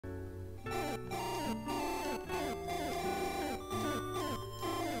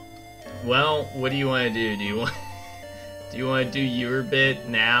Well, what do you want to do? Do you want to do your bit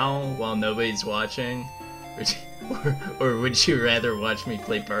now while nobody's watching, or would you rather watch me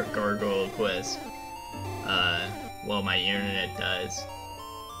play Gargoyle Quest while my internet dies?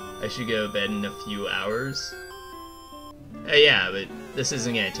 I should go to bed in a few hours. Yeah, but this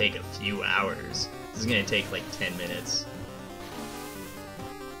isn't gonna take a few hours. This is gonna take like 10 minutes.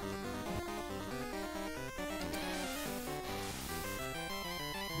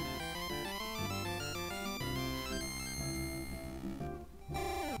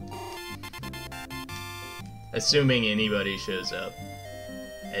 Assuming anybody shows up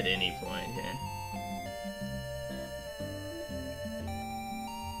at any point here.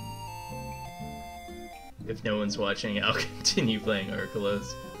 If no one's watching, I'll continue playing Arcalos.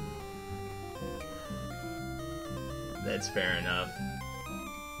 That's fair enough.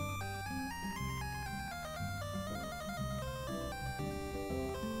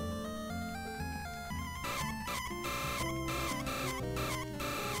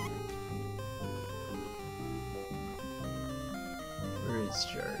 Where is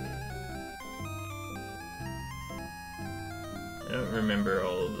Jark? I don't remember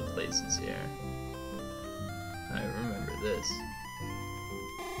all of the places here. I remember this.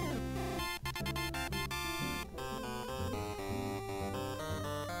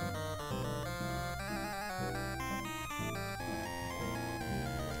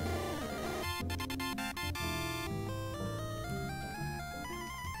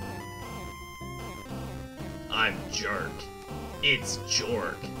 I'm Jark. It's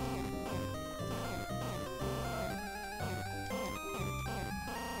Jork.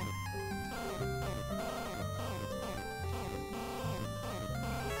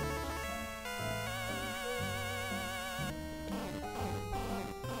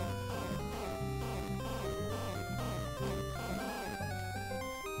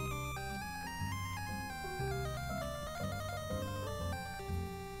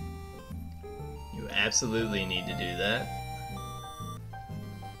 You absolutely need to do that.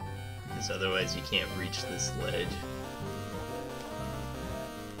 Because otherwise you can't reach this ledge.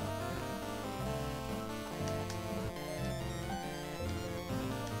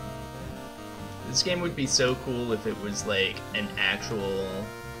 This game would be so cool if it was like an actual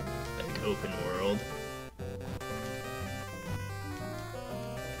like open world.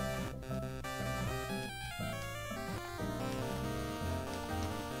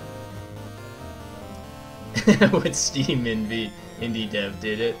 What Steam indie dev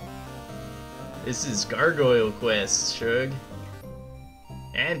did it. This is Gargoyle Quest, Shug.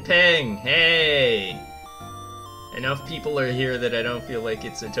 And Peng, hey! Enough people are here that I don't feel like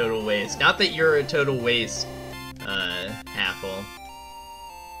it's a total waste. Not that you're a total waste, Haffle.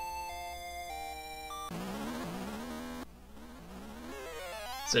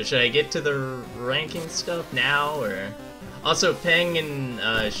 So should I get to the ranking stuff now, or... Also, Peng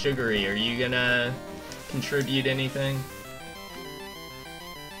and Sugary, are you gonna contribute anything?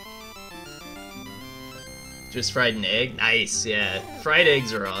 Just fried an egg? Nice, yeah. Fried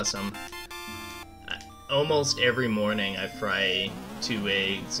eggs are awesome. Almost every morning I fry 2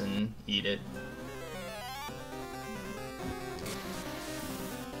 eggs and eat it.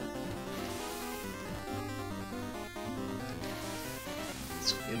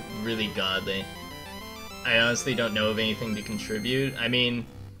 It's really godly. I honestly don't know of anything to contribute. I mean,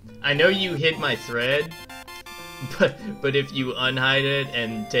 I know you hid my thread, but if you unhide it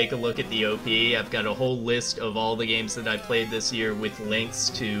and take a look at the OP, I've got a whole list of all the games that I played this year with links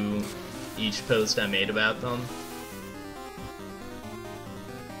to each post I made about them.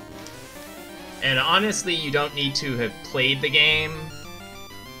 And honestly, you don't need to have played the game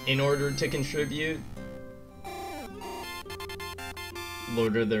in order to contribute.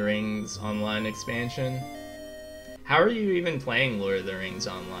 Lord of the Rings Online expansion. How are you even playing Lord of the Rings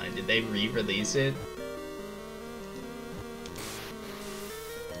Online? Did they re-release it?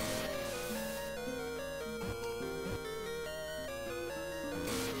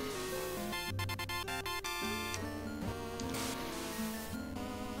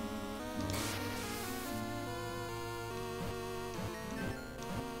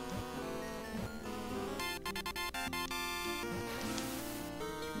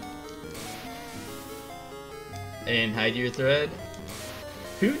 And hide your thread?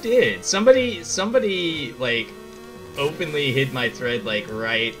 Who did? Somebody like openly hid my thread like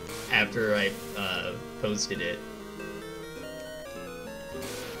right after I posted it.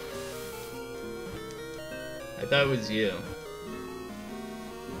 I thought it was you.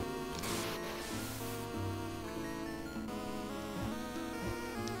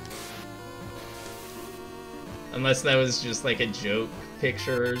 Unless that was just like a joke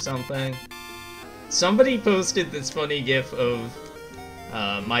picture or something. Somebody posted this funny gif of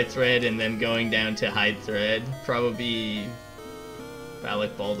my thread and then going down to hide thread. Probably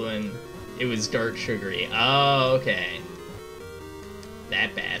Alec Baldwin. It was dark sugary. Oh, okay.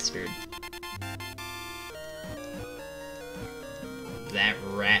 That bastard. That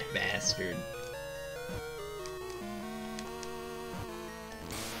rat bastard.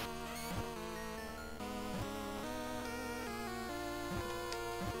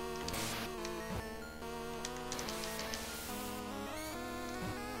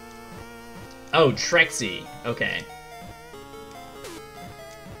 Oh, Trexie. Okay.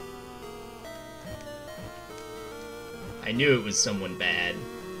 I knew it was someone bad.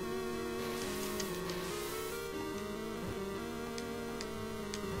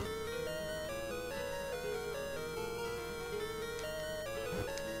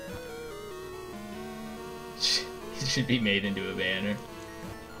 It should be made into a banner.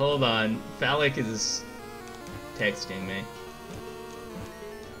 Hold on. Phallic is texting me.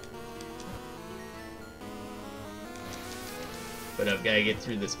 But I've got to get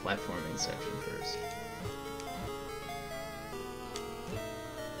through this platforming section first.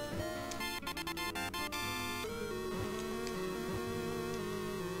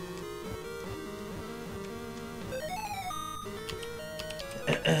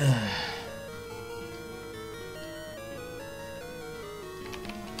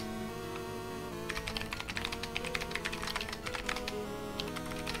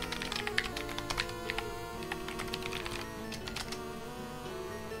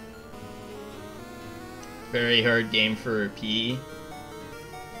 Very hard game for a P.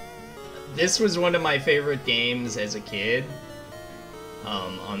 This was one of my favorite games as a kid.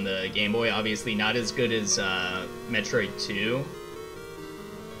 On the Game Boy, obviously not as good as Metroid 2.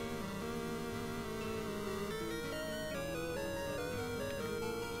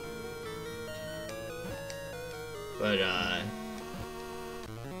 But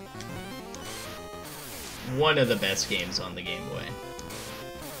one of the best games on the Game Boy.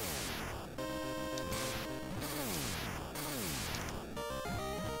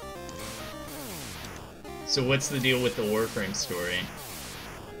 So what's the deal with the Warframe story?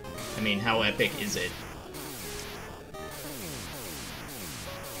 I mean, how epic is it?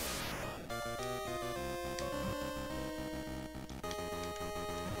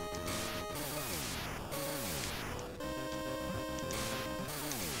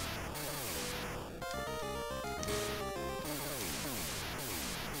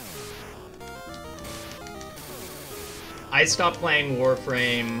 I stopped playing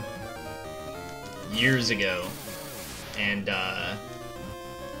Warframe years ago, and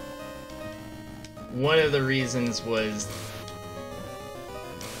one of the reasons was...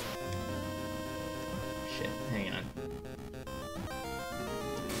 Shit, hang on.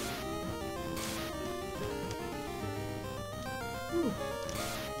 Whew.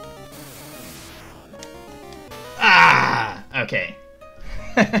 Ah! Okay.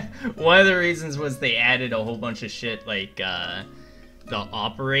 One of the reasons was they added a whole bunch of shit like the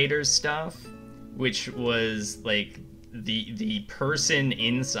operator stuff, which was like the person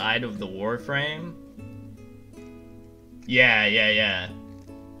inside of the Warframe. Yeah.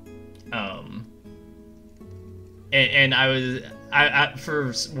 And I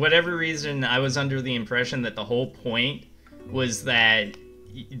for whatever reason I was under the impression that the whole point was that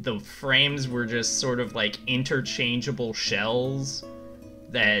the frames were just sort of like interchangeable shells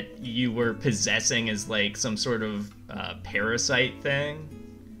that you were possessing as like some sort of parasite thing,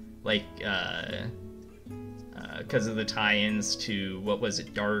 like because of the tie-ins to, what was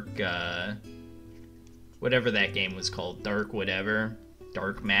it, Dark whatever that game was called, Dark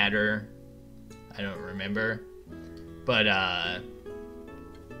Matter, I don't remember, but I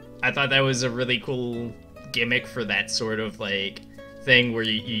thought that was a really cool gimmick for that sort of like thing where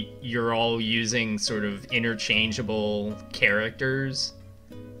you're all using sort of interchangeable characters.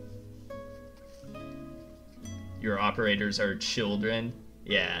 Your operators are children.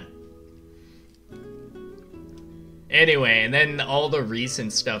 Yeah. Anyway, and then all the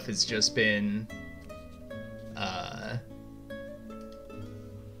recent stuff has just been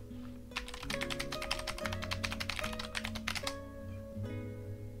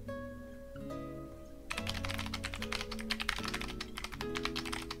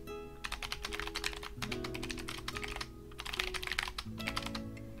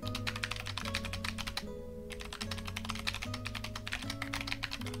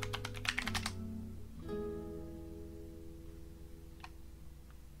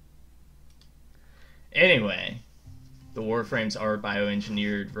Warframes are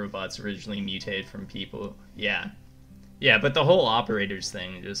bioengineered robots originally mutated from people. Yeah. Yeah, but the whole operators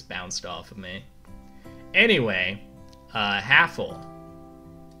thing just bounced off of me. Anyway, Haffle.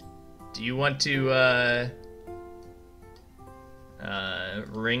 Do you want to,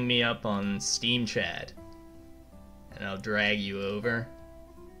 ring me up on Steam Chat? And I'll drag you over.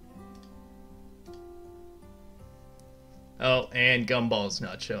 Oh, and Gumball's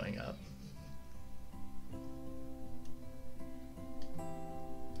not showing up.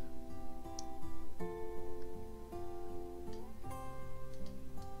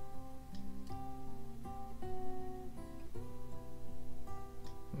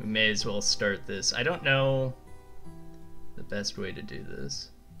 We may as well start this. I don't know the best way to do this.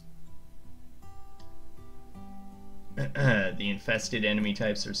 The infested enemy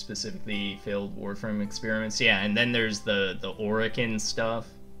types are specifically failed Warframe experiments. Yeah, and then there's the Orokin stuff.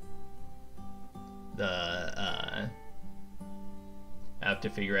 I have to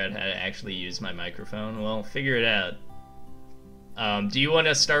figure out how to actually use my microphone. Well, figure it out. Do you want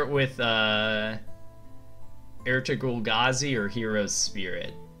to start with Ertugrul Ghazi or Hero's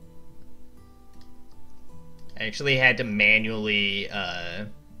Spirit? I actually had to manually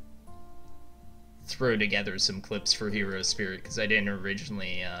throw together some clips for Hero's Spirit because I didn't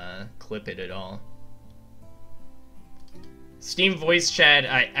originally clip it at all. Steam voice chat,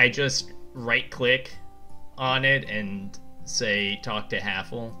 I just right-click on it and say talk to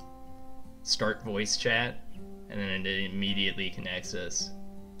Haffle, start voice chat, and then it immediately connects us.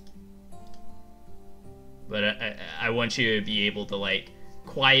 But I want you to be able to, like,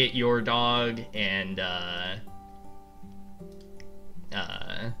 quiet your dog and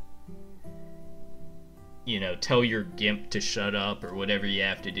you know, tell your GIMP to shut up or whatever you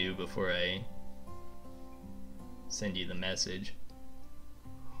have to do before I send you the message.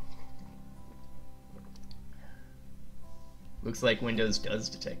 Looks like Windows does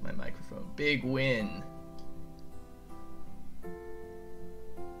detect my microphone. Big win.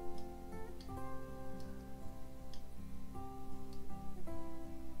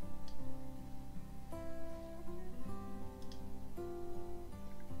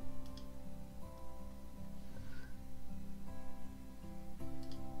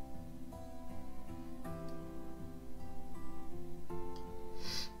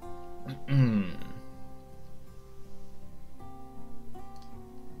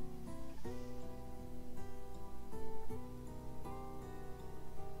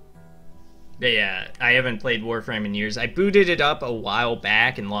 But yeah, I haven't played Warframe in years. I booted it up a while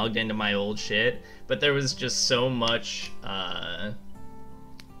back and logged into my old shit, but there was just so much,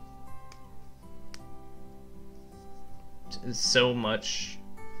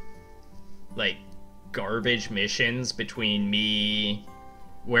 like, garbage missions between me,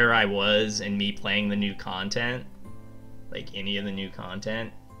 where I was, and me playing the new content. Like, any of the new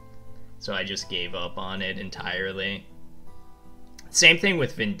content. So I just gave up on it entirely. Same thing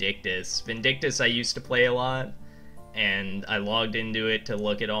with Vindictus. Vindictus I used to play a lot, and I logged into it to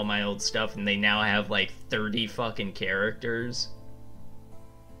look at all my old stuff, and they now have like 30 fucking characters.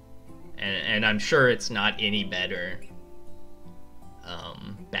 And I'm sure it's not any better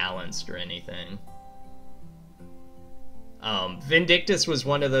balanced or anything. Vindictus was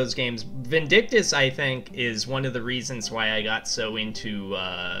one of those games. Vindictus, I think, is one of the reasons why I got so into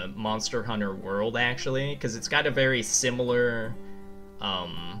Monster Hunter World, actually, because it's got a very similar...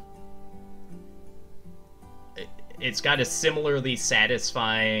 it's got a similarly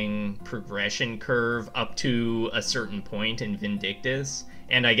satisfying progression curve up to a certain point in Vindictus,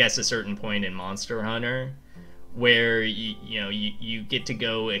 and I guess a certain point in Monster Hunter, where you get to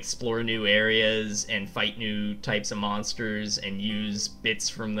go explore new areas and fight new types of monsters and use bits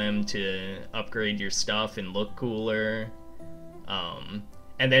from them to upgrade your stuff and look cooler.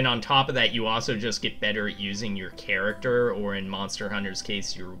 And then on top of that, you also just get better at using your character, or in Monster Hunter's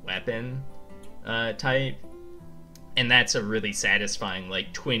case, your weapon type. And that's a really satisfying,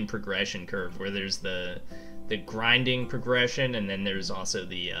 like, twin progression curve, where there's the grinding progression, and then there's also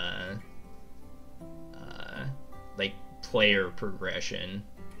the, like, player progression.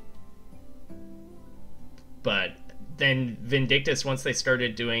 But then Vindictus, once they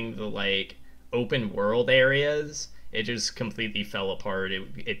started doing the, like, open world areas, it just completely fell apart.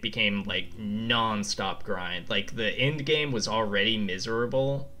 It became, like, non-stop grind. Like, the end game was already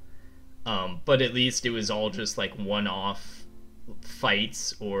miserable, but at least it was all just, like, one-off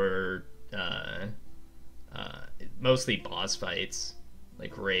fights, or mostly boss fights,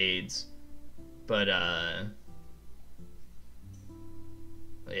 like raids. But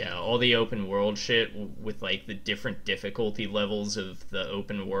yeah, all the open world shit with, like, the different difficulty levels of the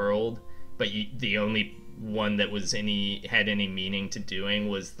open world, but the only one that was had any meaning to doing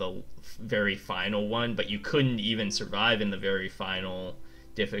was the very final one, but you couldn't even survive in the very final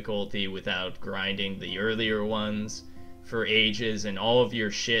difficulty without grinding the earlier ones for ages, and all of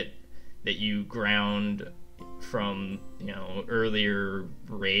your shit that you ground from, you know, earlier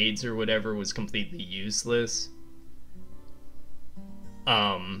raids or whatever was completely useless.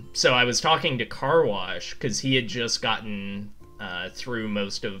 So I was talking to Carwash because he had just gotten through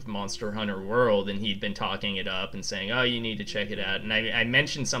most of Monster Hunter World, and he'd been talking it up and saying, oh, you need to check it out. And I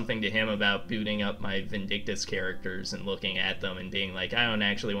mentioned something to him about booting up my Vindictus characters and looking at them and being like, I don't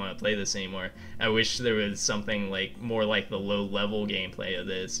actually want to play this anymore. I wish there was something like more like the low-level gameplay of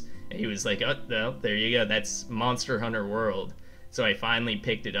this. And he was like, oh, no, there you go. That's Monster Hunter World. So I finally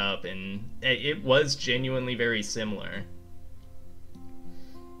picked it up, and it was genuinely very similar.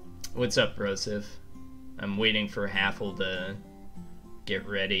 What's up, Brosif? I'm waiting for Haffle to get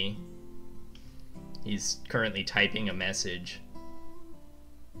ready. He's currently typing a message.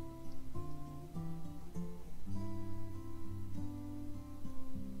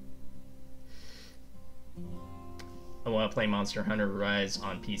 I want to play Monster Hunter Rise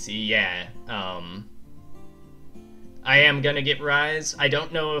on PC. Yeah, I am gonna get Rise. I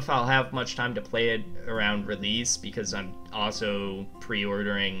don't know if I'll have much time to play it around release because I'm also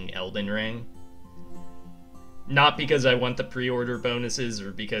pre-ordering Elden Ring. Not because I want the pre-order bonuses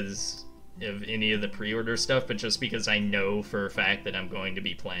or because of any of the pre-order stuff, but just because I know for a fact that I'm going to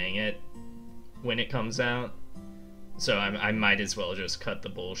be playing it when it comes out. So I might as well just cut the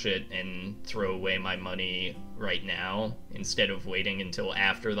bullshit and throw away my money right now instead of waiting until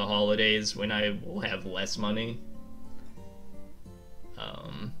after the holidays when I will have less money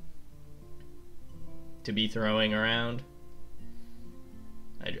to be throwing around.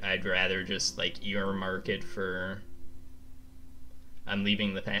 I'd rather just like earmark it for. I'm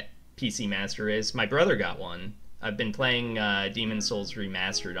leaving the PC Master Race. My brother got one. I've been playing Demon's Souls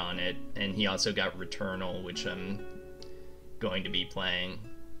Remastered on it, and he also got Returnal, which I'm going to be playing.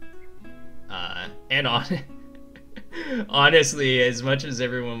 And honestly, as much as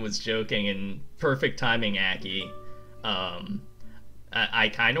everyone was joking, and perfect timing, Aki, I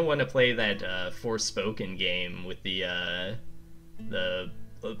kind of want to play that Forspoken game with the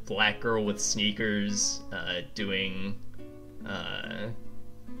black girl with sneakers doing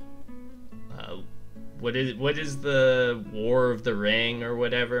what is the War of the Ring or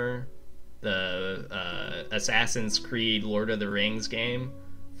whatever, the Assassin's Creed Lord of the Rings game.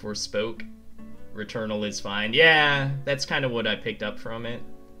 Forspoke. Returnal is fine. Yeah, that's kind of what I picked up from it,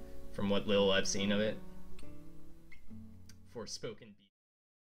 from what little I've seen of it. Forspoken.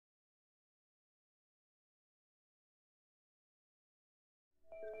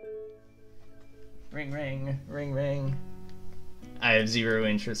 Ring, ring, ring, ring. I have zero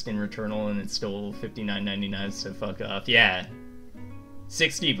interest in Returnal, and it's still $59.99, so fuck off. Yeah.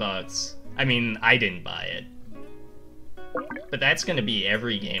 $60. I mean, I didn't buy it. But that's gonna be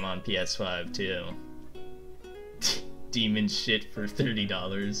every game on PS5, too. Demon shit for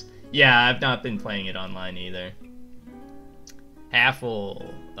 $30. Yeah, I've not been playing it online either.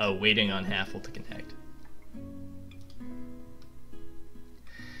 Haffle... Oh, waiting on Haffle to connect.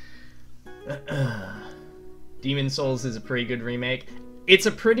 Demon's Souls is a pretty good remake. It's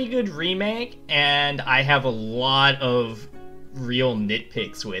a pretty good remake, and I have a lot of real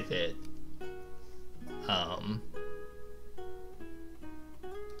nitpicks with it.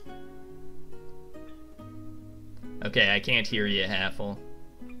 Okay, I can't hear you, Haffle.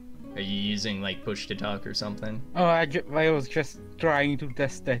 Are you using, like, push to talk or something? Oh, I was just trying to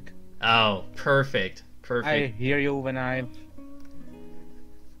test it. Oh, perfect. Perfect. I hear you when I...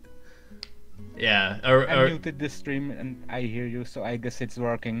 Yeah. I muted the stream and I hear you, so I guess it's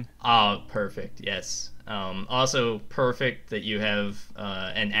working. Oh, perfect. Yes. Also, perfect that you have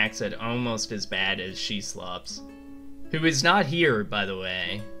an accent almost as bad as She Slops, who is not here, by the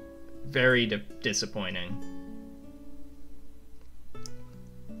way. Very disappointing.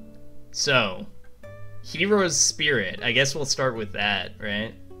 So, Hero's Spirit. I guess we'll start with that,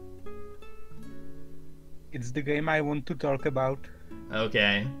 right? It's the game I want to talk about.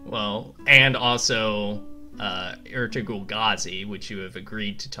 Okay, well, and also Ertugrul Ghazi, which you have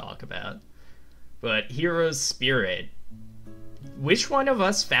agreed to talk about. But Hero's Spirit, which one of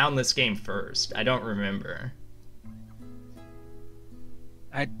us found this game first? I don't remember.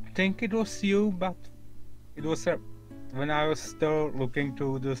 I think it was you, but it was when I was still looking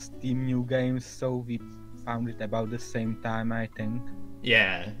through the Steam new games, so we found it about the same time, I think.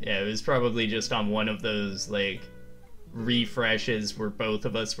 Yeah, it was probably just on one of those, like, refreshes where both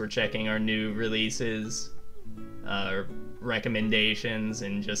of us were checking our new releases, recommendations,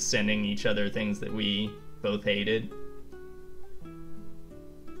 and just sending each other things that we both hated.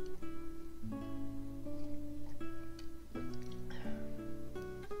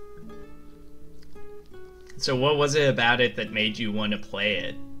 So what was it about it that made you want to play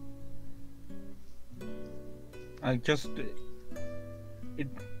it? It.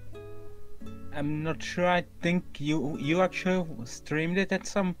 I'm not sure. I think you actually streamed it at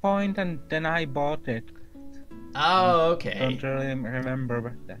some point, and then I bought it. Oh, okay. Don't really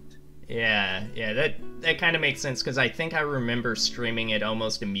remember that. Yeah, that kind of makes sense because I think I remember streaming it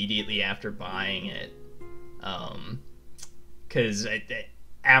almost immediately after buying it. Because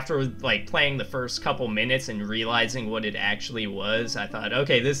after like playing the first couple minutes and realizing what it actually was, I thought,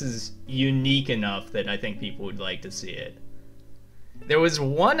 okay, this is unique enough that I think people would like to see it. There was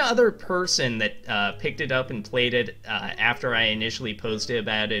one other person that picked it up and played it after I initially posted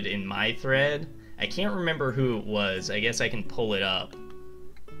about it in my thread. I can't remember who it was. I guess I can pull it up.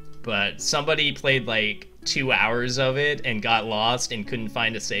 But somebody played like 2 hours of it and got lost and couldn't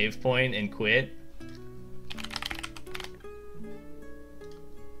find a save point and quit.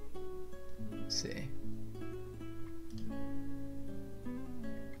 Let's see.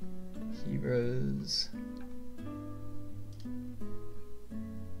 Heroes.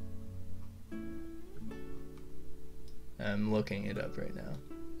 I'm looking it up right now.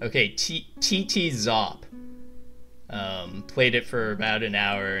 Okay, TT Zop. Played it for about an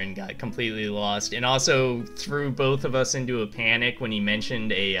hour and got completely lost, and also threw both of us into a panic when he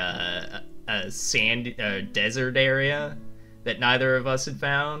mentioned a desert area that neither of us had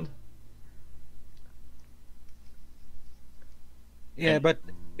found. Yeah, but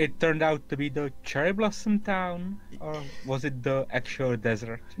it turned out to be the Cherry Blossom Town, or was it the actual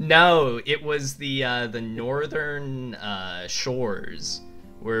desert? No, it was the northern shores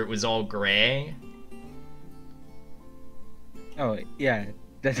where it was all gray. Oh yeah,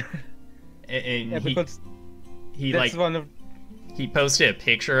 that. And yeah, because he that's like one of. he posted a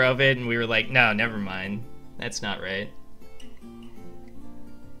picture of it, and we were like, no, never mind, that's not right.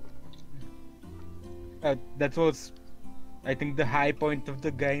 That was, I think, the high point of the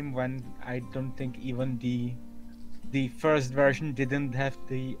game when I don't think even the first version didn't have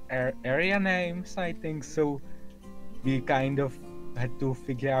the area names. I think so. We kind of had to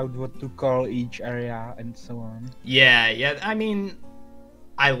figure out what to call each area and so on. Yeah, I mean,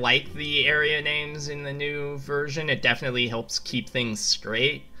 I like the area names in the new version. It definitely helps keep things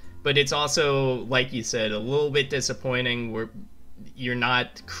straight, but it's also, like you said, a little bit disappointing where you're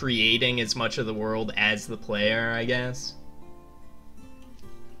not creating as much of the world as the player, I guess.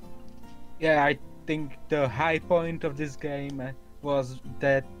 Yeah, I think the high point of this game was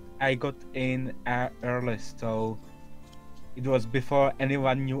that I got in early, so it was before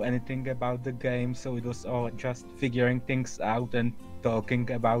anyone knew anything about the game, so it was all just figuring things out and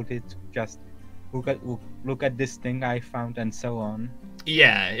talking about it. Just look at this thing I found and so on.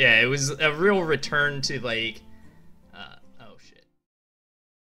 Yeah, it was a real return to like, oh shit.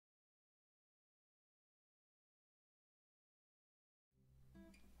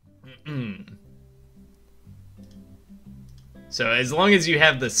 So as long as you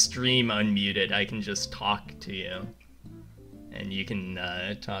have the stream unmuted, I can just talk to you. And you can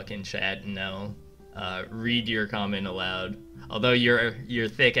talk in chat, and I'll read your comment aloud. Although your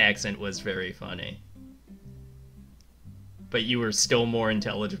thick accent was very funny. But you were still more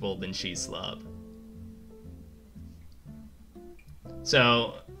intelligible than Sheslop.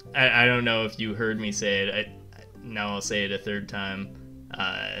 So, I don't know if you heard me say it. Now I'll say it a third time.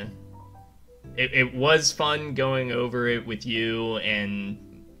 It was fun going over it with you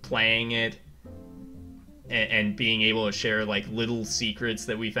and playing it. And being able to share like little secrets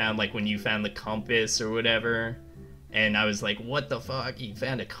that we found, like when you found the compass or whatever, and I was like, what the fuck, you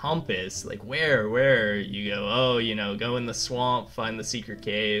found a compass? Like where? You go, oh, you know, go in the swamp, find the secret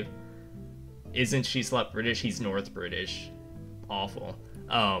cave. Isn't Sheslop British? He's North British. Awful.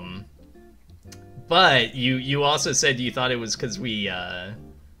 But you also said you thought it was because we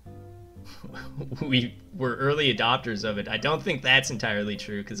were early adopters of it. I don't think that's entirely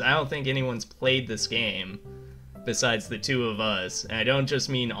true, because I don't think anyone's played this game besides the two of us, and I don't just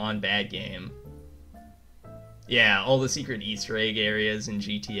mean on Bad Game. Yeah, all the secret Easter egg areas in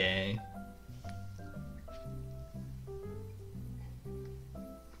GTA.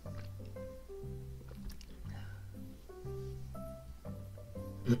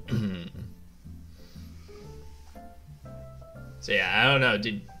 So yeah, I don't know,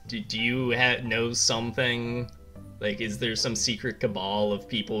 do you know something? Like, is there some secret cabal of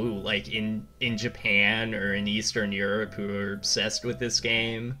people who, like, in Japan or in Eastern Europe who are obsessed with this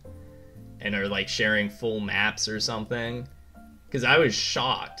game and are, like, sharing full maps or something? Because I was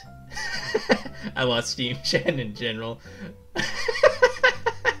shocked I lost Steam chat in general.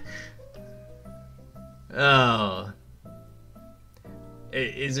 Oh.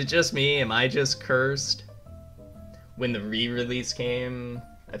 Is it just me? Am I just cursed? When the re-release came,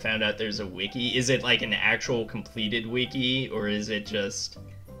 I found out there's a wiki. Is it like an actual completed wiki, or is it just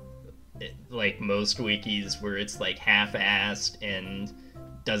like most wikis where it's like half-assed and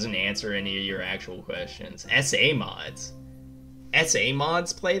doesn't answer any of your actual questions? SA mods? SA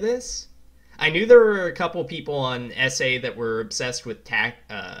mods play this? I knew there were a couple people on SA that were obsessed with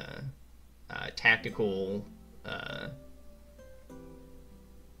tactical.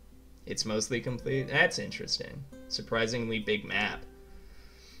 It's mostly complete. That's interesting. Surprisingly big map.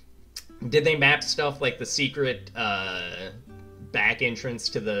 Did they map stuff like the secret back entrance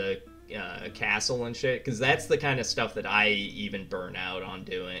to the castle and shit? Because that's the kind of stuff that I even burn out on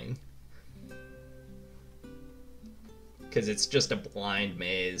doing. Because it's just a blind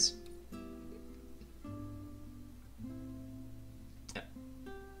maze.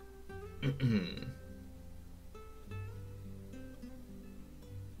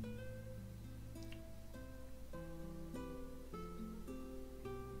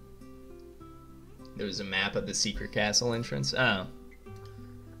 There was a map of the secret castle entrance. Oh.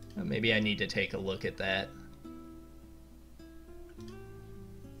 Maybe I need to take a look at that.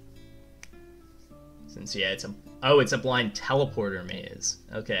 Since, yeah, it's a... Oh, it's a blind teleporter maze.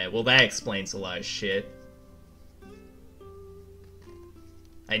 Okay, well that explains a lot of shit.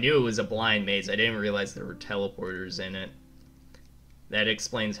 I knew it was a blind maze. I didn't realize there were teleporters in it. That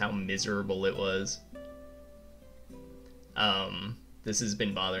explains how miserable it was. This has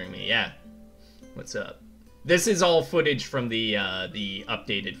been bothering me. Yeah. What's up? This is all footage from the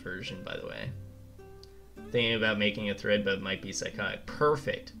updated version, by the way. Thinking about making a thread, but it might be psychotic.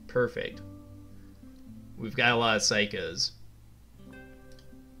 Perfect. Perfect. We've got a lot of psychos.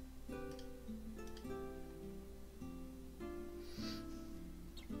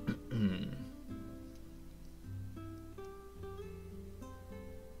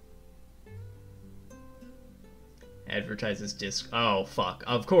 Advertises disc. Oh fuck!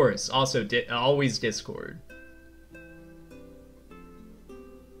 Of course. Also, always Discord.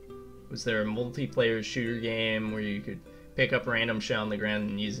 Was there a multiplayer shooter game where you could pick up random shit on the ground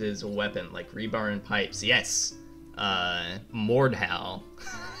and use it as a weapon, like rebar and pipes? Yes. Mordhau.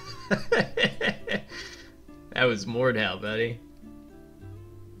 That was Mordhau, buddy.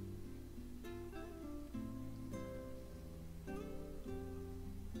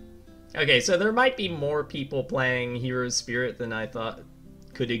 Okay, so there might be more people playing Heroes Spirit than I thought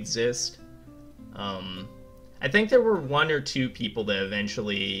could exist. I think there were 1 or 2 people that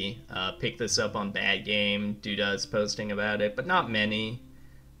eventually picked this up on Bad Game due to us posting about it, but not many.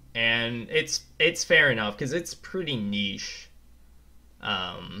 And it's fair enough, because it's pretty niche.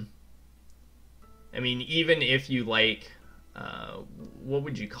 I mean, even if you like... what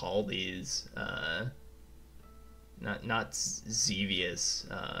would you call these? Not Xevious.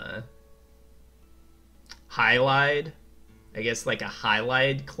 Highlight, I guess, like a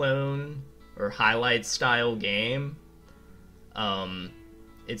Highlight clone or Highlight style game.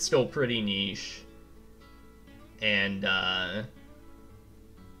 It's still pretty niche, and yeah,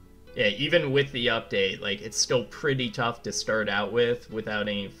 even with the update, like, it's still pretty tough to start out with without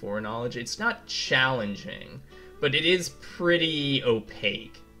any foreknowledge. It's not challenging, but it is pretty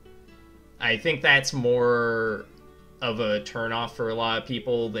opaque. I think that's more of a turnoff for a lot of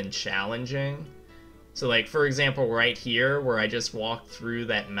people than challenging. So, like, for example, right here, where I just walked through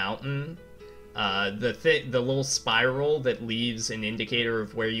that mountain, the little spiral that leaves an indicator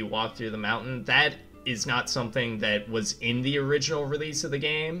of where you walk through the mountain, that is not something that was in the original release of the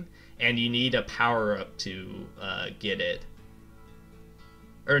game, and you need a power-up to get it.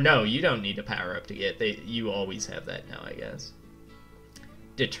 Or no, you don't need a power-up to get it. You always have that now, I guess.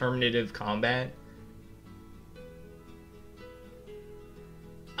 Determinative combat.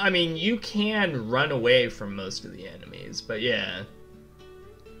 I mean, you can run away from most of the enemies, but yeah.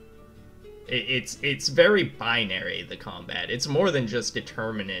 It's very binary, the combat. It's more than just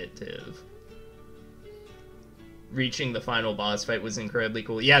determinative. Reaching the final boss fight was incredibly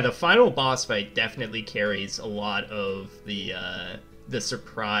cool. Yeah, the final boss fight definitely carries a lot of the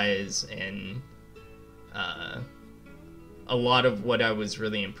surprise and a lot of what I was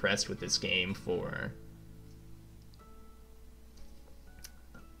really impressed with this game for.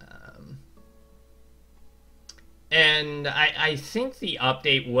 And I think the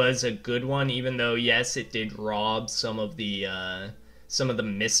update was a good one, even though, yes, it did rob some of the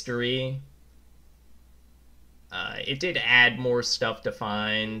mystery. It did add more stuff to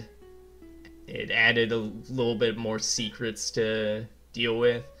find. It added a little bit more secrets to deal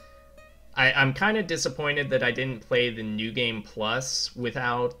with. I'm kind of disappointed that I didn't play the New Game Plus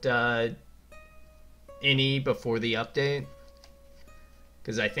without any before the update,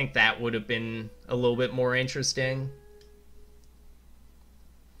 because I think that would have been a little bit more interesting.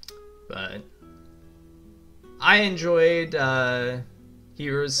 But I enjoyed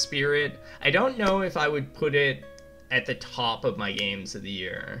Heroes Spirit. I don't know if I would put it at the top of my games of the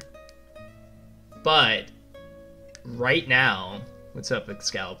year, but right now, what's up,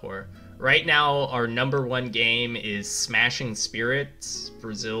 Excalibur? Right now, our #1 game is Smashing Spirits,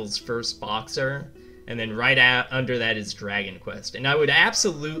 Brazil's first boxer, and then right under that is Dragon Quest. And I would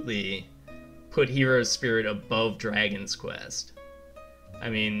absolutely put Heroes Spirit above Dragon's Quest. I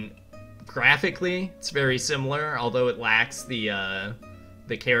mean, graphically, it's very similar, although it lacks the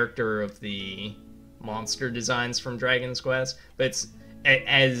character of the monster designs from Dragon's Quest. But it's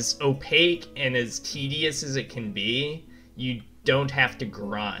as opaque and as tedious as it can be. You don't have to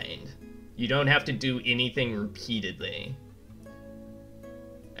grind. You don't have to do anything repeatedly.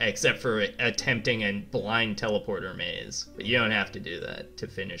 Except for attempting a blind teleporter maze. But you don't have to do that to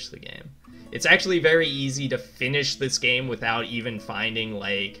finish the game. It's actually very easy to finish this game without even finding,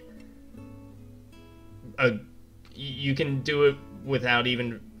 like, you can do it without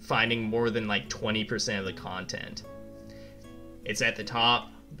even finding more than, like, 20% of the content. It's at the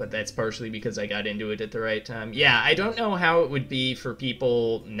top, but that's partially because I got into it at the right time. Yeah, I don't know how it would be for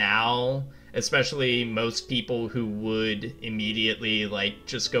people now, especially most people who would immediately, like,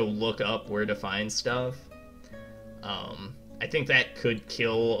 just go look up where to find stuff. I think that could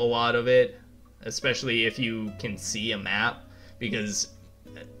kill a lot of it, especially if you can see a map, because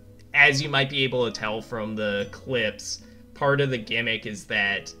as you might be able to tell from the clips, part of the gimmick is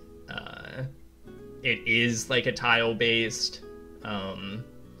that it is like a tile-based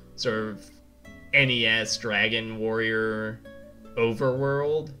sort of NES Dragon Warrior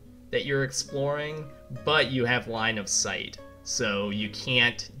overworld that you're exploring, but you have line of sight, so you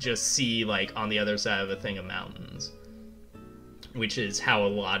can't just see, like, on the other side of a thing of mountains, which is how a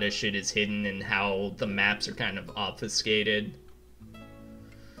lot of shit is hidden and how the maps are kind of obfuscated.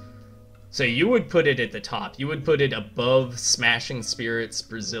 So you would put it at the top. You would put it above Smashing Spirits,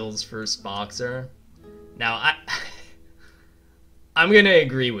 Brazil's first boxer. Now, I'm gonna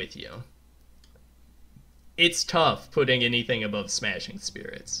agree with you. It's tough putting anything above Smashing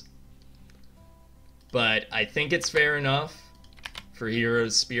Spirits. But I think it's fair enough for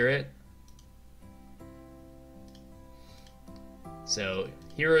Heroes Spirit. So,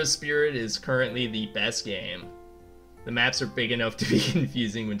 Heroes Spirit is currently the best game. The maps are big enough to be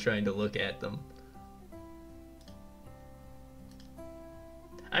confusing when trying to look at them.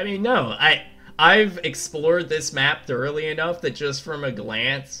 I mean, no, I've explored this map thoroughly enough that just from a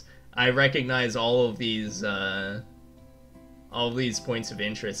glance, I recognize all of these points of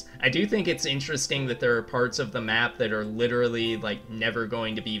interest. I do think it's interesting that there are parts of the map that are literally, like, never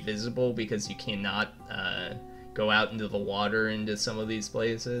going to be visible because you cannot go out into the water into some of these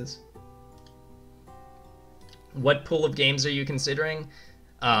places. What pool of games are you considering?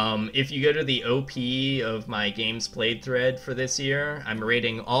 If you go to the OP of my games played thread for this year, I'm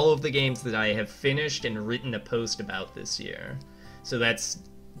rating all of the games that I have finished and written a post about this year. So that's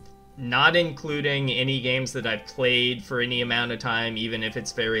not including any games that I've played for any amount of time, even if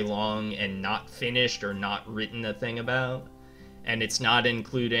it's very long, and not finished or not written a thing about. And it's not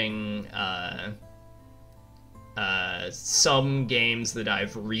including some games that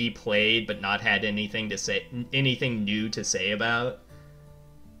I've replayed but not had anything new to say about.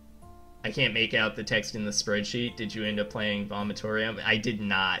 I can't make out the text in the spreadsheet. Did you end up playing Vomitorium? I did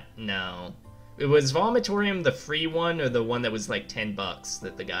not, no. It was Vomitorium the free one or the one that was like $10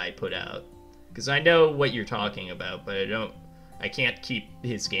 that the guy put out? Because I know what you're talking about, but I can't keep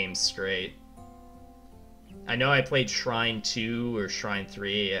his games straight. I know I played Shrine 2 or Shrine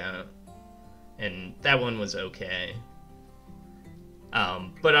 3, and that one was okay.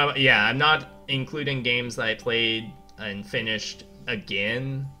 But yeah, I'm not including games that I played and finished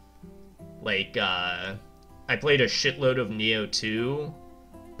again. Like, I played a shitload of Neo 2,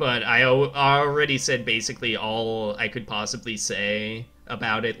 but I already said basically all I could possibly say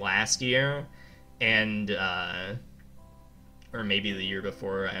about it last year, and, or maybe the year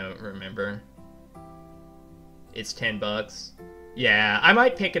before, I don't remember. It's $10. Yeah, I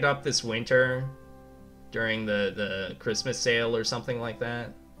might pick it up this winter during the Christmas sale or something like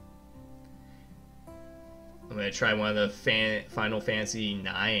that. I'm gonna try one of the Final Fantasy IX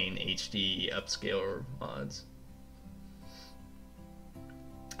HD upscale mods.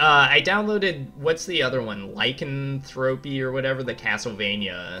 I downloaded, what's the other one? Lycanthropy or whatever, the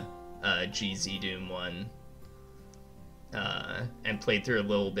Castlevania GZ Doom one. And played through a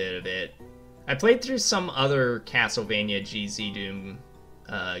little bit of it. I played through some other Castlevania GZ Doom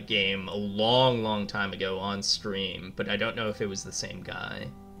game a long, long time ago on stream, but I don't know if it was the same guy.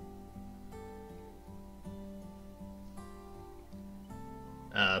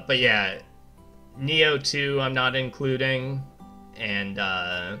 But yeah, Nioh 2 I'm not including,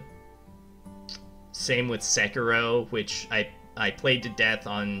 and same with Sekiro, which I played to death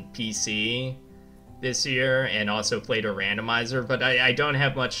on PC this year, and also played a randomizer, but I don't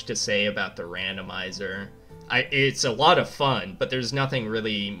have much to say about the randomizer. It's a lot of fun, but there's nothing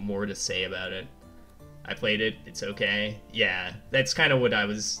really more to say about it. I played it, it's okay. Yeah, that's kind of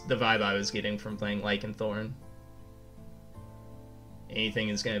the vibe I was getting from playing Lycanthorn. Anything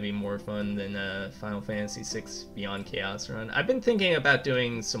is going to be more fun than Final Fantasy VI Beyond Chaos run. I've been thinking about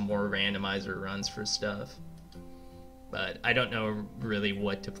doing some more randomizer runs for stuff, but I don't know really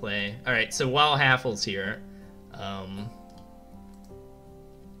what to play. Alright, so while Haffle's here, I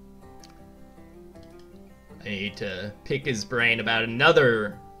need to pick his brain about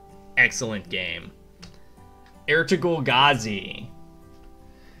another excellent game. Ertugrul Ghazi.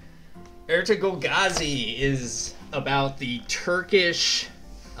 Ertugrul Ghazi is about the Turkish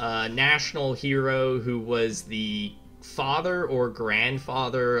national hero who was the father or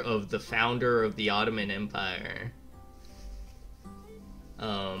grandfather of the founder of the Ottoman Empire.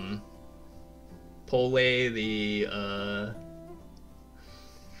 Pole, the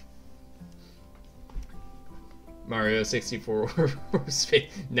Mario 64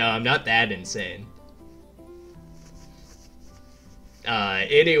 No, I'm not that insane.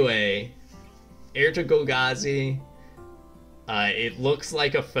 Anyway, Ertugrul Ghazi, it looks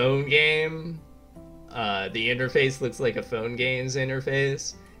like a phone game. The interface looks like a phone game's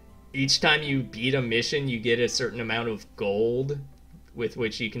interface. Each time you beat a mission, you get a certain amount of gold with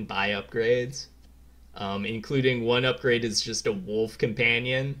which you can buy upgrades. Including one upgrade is just a wolf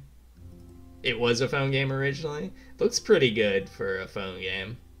companion. It was a phone game originally. Looks pretty good for a phone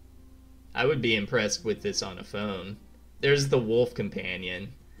game. I would be impressed with this on a phone. There's the wolf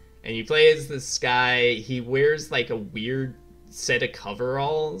companion. And you play as this guy. He wears like a weird set of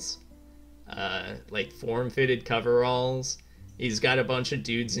coveralls. Like form-fitted coveralls. He's got a bunch of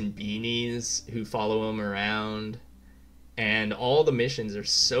dudes in beanies who follow him around. And all the missions are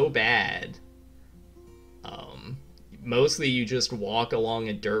so bad. Mostly you just walk along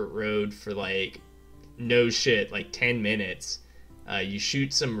a dirt road for like, no shit, like 10 minutes. You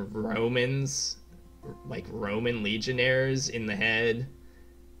shoot some Romans, like Roman legionnaires in the head.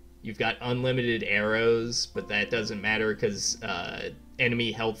 You've got unlimited arrows, but that doesn't matter because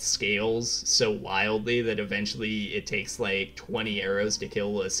enemy health scales so wildly that eventually it takes like 20 arrows to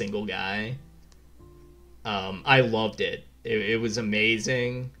kill a single guy. I loved it. It was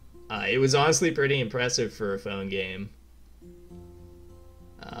amazing. It was honestly pretty impressive for a phone game.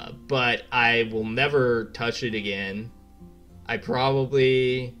 But I will never touch it again. I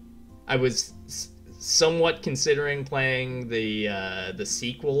was somewhat considering playing the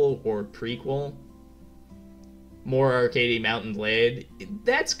sequel or prequel, More Arcady Mountain Blade.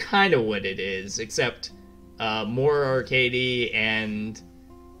 That's kind of what it is, except more arcadey and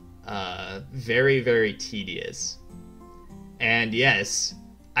very, very tedious. And yes,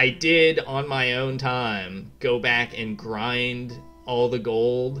 I did on my own time go back and grind all the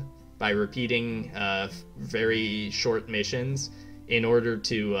gold by repeating very short missions in order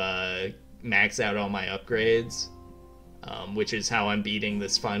to max out all my upgrades, which is how I'm beating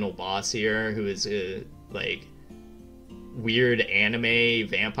this final boss here, who is a like weird anime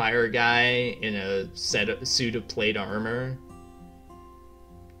vampire guy in a suit of plate armor.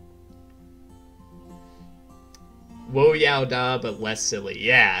 Wo Yao Da, but less silly.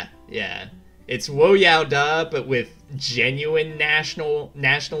 Yeah. It's Wo Yao Da, but with genuine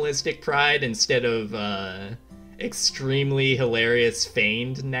nationalistic pride instead of extremely hilarious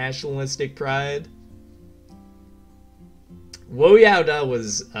feigned nationalistic pride. Wo Yao Da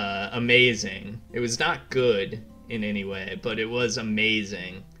was amazing. It was not good in any way, but it was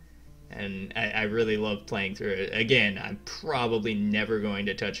amazing. And I really loved playing through it. Again, I'm probably never going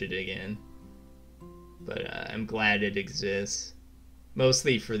to touch it again. But I'm glad it exists.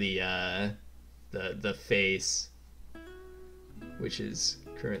 Mostly for the face, which is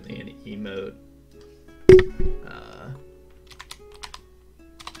currently an emote.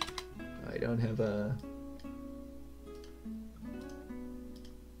 I don't have a...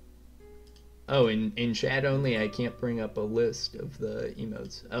 Oh, in chat only, I can't bring up a list of the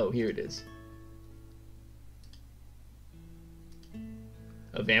emotes. Oh, here it is.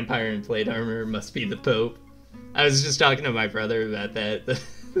 A vampire in plate armor must be the Pope. I was just talking to my brother about that.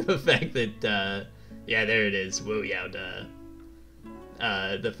 The fact that, yeah, there it is. Wo Yao Da.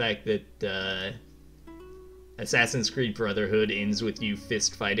 The fact that Assassin's Creed Brotherhood ends with you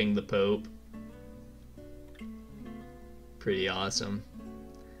fist fighting the Pope. Pretty awesome.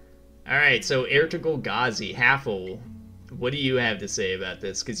 Alright, so Ertugrul Ghazi, Haffle, what do you have to say about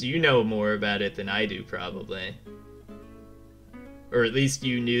this? Because you know more about it than I do, probably. Or at least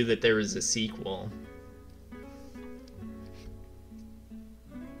you knew that there was a sequel.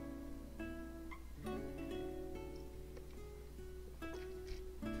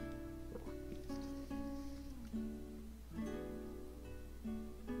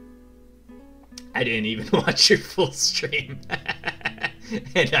 I didn't even watch your full stream.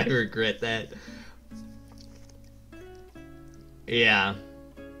 And I regret that. Yeah.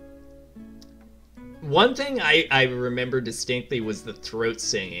 One thing I remember distinctly was the throat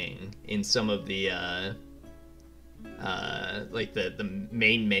singing in some of the, like the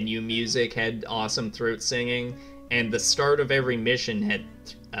main menu music had awesome throat singing, and the start of every mission had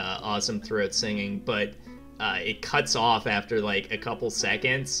awesome throat singing, but it cuts off after like a couple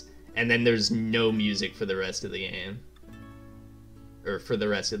seconds, and then there's no music for the rest of the game. Or for the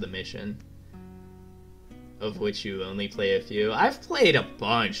rest of the mission. Of which you only play a few. I've played a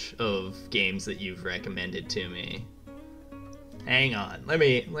bunch of games that you've recommended to me. Hang on, let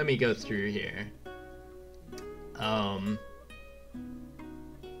me go through here.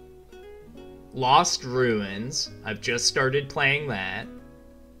 Lost Ruins. I've just started playing that.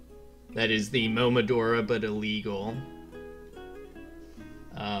 That is the Momodora but illegal.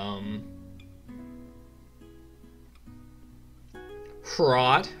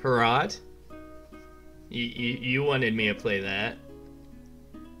 Herat. You wanted me to play that,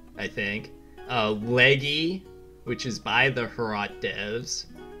 I think. Leggy, which is by the Herat devs,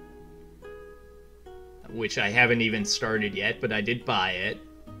 which I haven't even started yet, but I did buy it.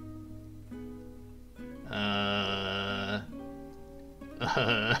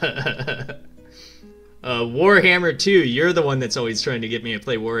 Warhammer 2, you're the one that's always trying to get me to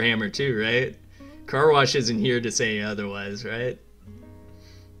play Warhammer 2, right? Carwash isn't here to say otherwise, right?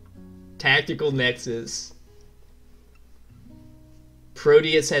 Tactical Nexus.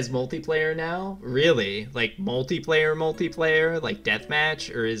 Proteus has multiplayer now? Really? Like multiplayer? Like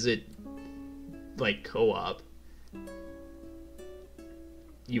deathmatch? Or is it like co-op?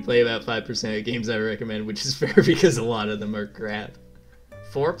 You play about 5% of games I recommend, which is fair because a lot of them are crap.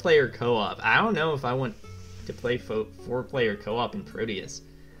 4-player co-op. I don't know if I want to play 4-player co-op in Proteus.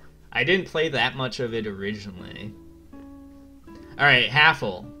 I didn't play that much of it originally. Alright,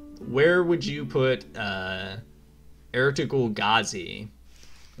 Haffle. Where would you put Ertugrul Ghazi?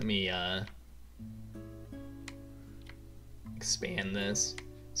 Let me expand this.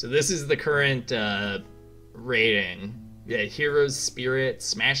 So this is the current rating. Yeah, Heroes, Spirit,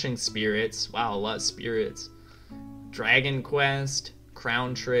 Smashing Spirits. Wow, a lot of spirits. Dragon Quest,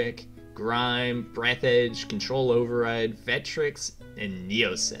 Crown Trick, Grime, Breath Edge, Control Override, Vectrix, and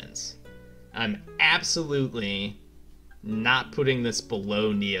Neosense. I'm absolutely not putting this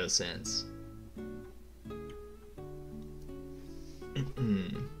below Neosense.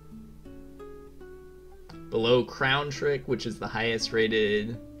 Below Crown Trick, which is the highest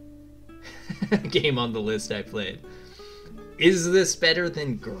rated game on the list I played. Is this better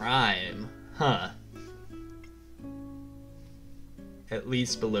than Grime? Huh. At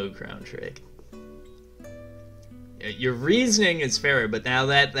least below Crown Trick. Your reasoning is fair, but now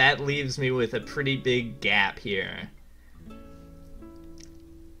that leaves me with a pretty big gap here.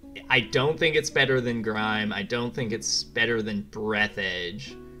 I don't think it's better than Grime. I don't think it's better than Breath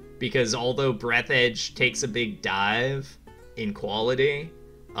Edge. Because although Breath Edge takes a big dive in quality,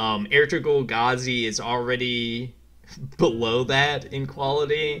 Ertugrul Ghazi is already below that in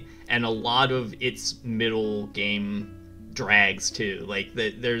quality, and a lot of its middle game drags too. Like,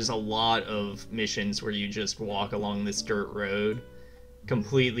 there's a lot of missions where you just walk along this dirt road,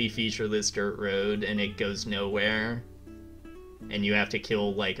 completely featureless dirt road, and it goes nowhere. And you have to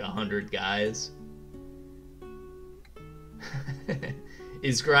kill like 100 guys.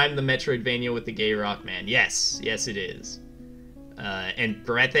 Is Grime the Metroidvania with the gay rock man? Yes, yes it is. And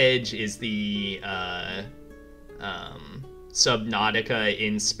Breath Edge is the Subnautica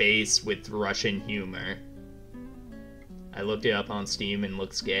in space with Russian humor. I looked it up on Steam and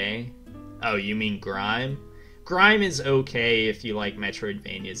looks gay. Oh, you mean Grime? Grime is okay if you like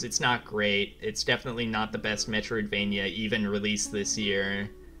Metroidvanias. It's not great. It's definitely not the best Metroidvania even released this year.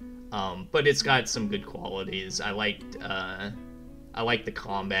 But it's got some good qualities. I liked the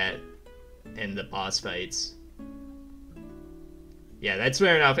combat and the boss fights. Yeah, that's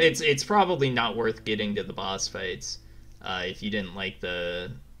fair enough. It's probably not worth getting to the boss fights if you didn't like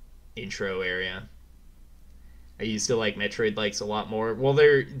the intro area. I used to like Metroid likes a lot more. Well,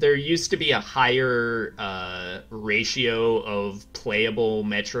 there used to be a higher ratio of playable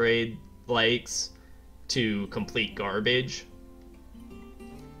Metroid likes to complete garbage.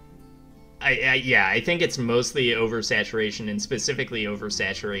 I think it's mostly oversaturation, and specifically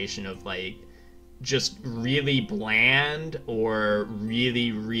oversaturation of like just really bland or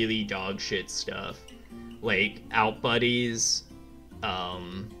really, really dog shit stuff. Like Out Buddies,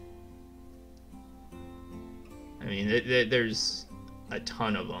 I mean, there's a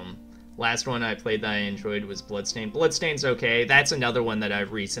ton of them. Last one I played that I enjoyed was Bloodstained. Bloodstained's okay. That's another one that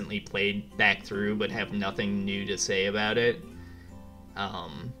I've recently played back through, but have nothing new to say about it.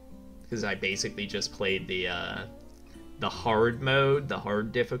 Because I basically just played the hard mode, the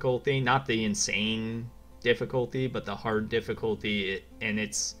hard difficulty, not the insane difficulty, but the hard difficulty, and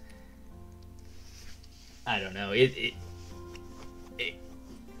it's, I don't know,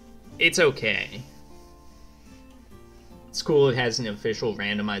 it's okay. It's cool. It has an official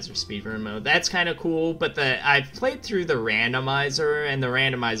randomizer speedrun mode. That's kind of cool, but I've played through the randomizer, and the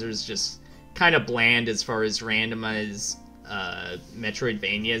randomizer is just kind of bland as far as randomized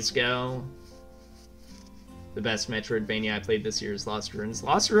Metroidvanias go. The best Metroidvania I played this year is Lost Ruins.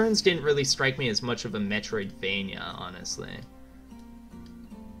 Lost Ruins didn't really strike me as much of a Metroidvania, honestly.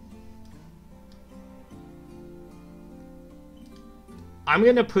 I'm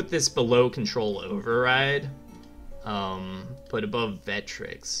gonna put this below Control Override. But above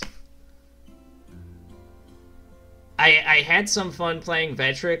Vectrex. I had some fun playing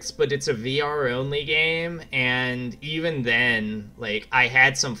Vectrex, but it's a VR-only game, and even then, like, I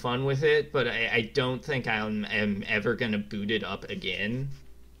had some fun with it, but I don't think I am ever gonna boot it up again.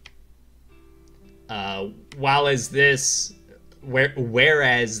 Whereas this,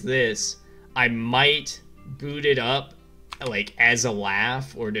 I might boot it up, like, as a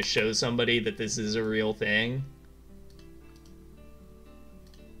laugh, or to show somebody that this is a real thing.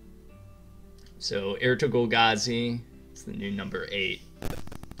 So, Ertugrul Ghazi is the new number 8.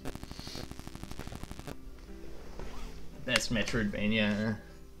 Best Metroidvania.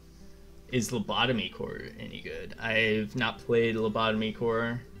 Is Lobotomy Core any good? I've not played Lobotomy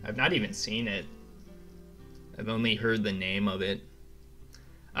Core. I've not even seen it. I've only heard the name of it.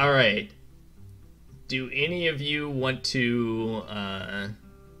 Alright. Do any of you want to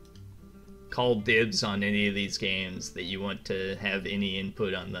call dibs on any of these games that you want to have any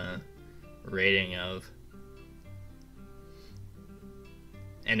input on the rating of?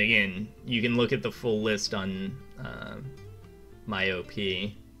 And again, you can look at the full list on my OP.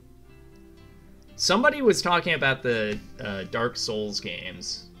 Somebody was talking about the Dark Souls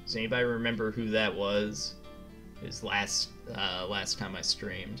games. Does anybody remember who that was? It was last time I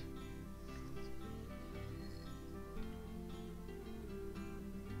streamed.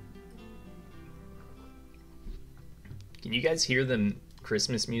 Can you guys hear the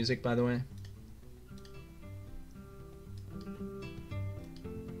Christmas music, by the way?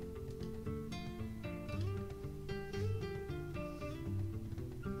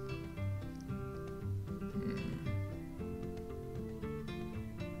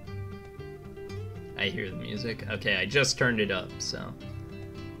 I hear the music. Okay, I just turned it up, so.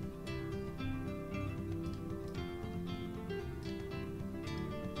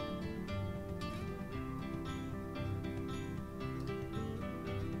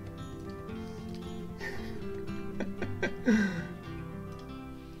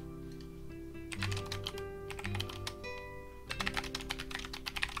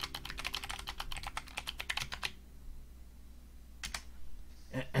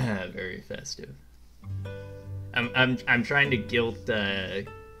 Very festive. I'm trying to guilt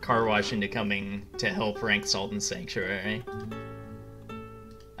Car Wash into coming to help rank Salt and Sanctuary.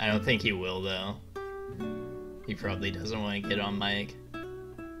 I don't think he will, though. He probably doesn't want to get on mic.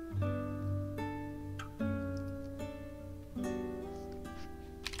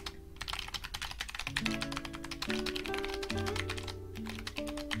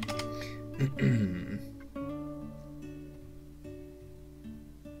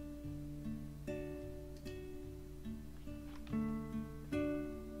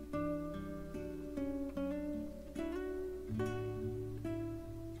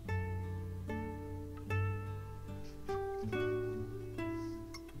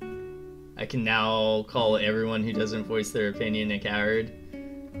 I can now call everyone who doesn't voice their opinion a coward.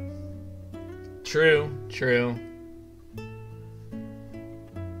 True, true.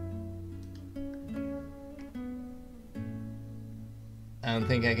 I don't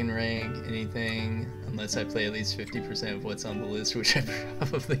think I can rank anything unless I play at least 50% of what's on the list, which I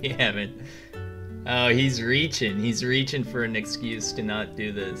probably haven't. Oh, he's reaching. He's reaching for an excuse to not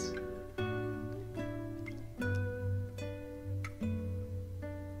do this.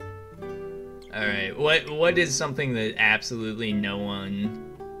 Alright, what is something that absolutely no one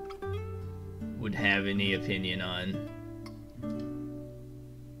would have any opinion on?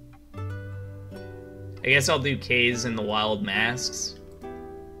 I guess I'll do K's and the Wild Masks,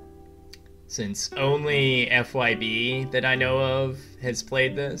 since only FYB that I know of has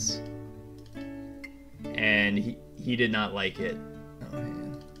played this, and he did not like it. Oh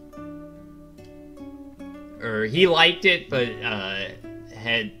man. Or he liked it, but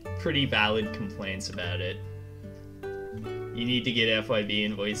had pretty valid complaints about it. You need to get FYB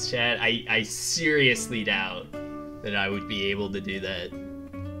in voice chat. I seriously doubt that I would be able to do that.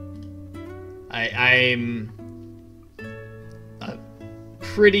 I'm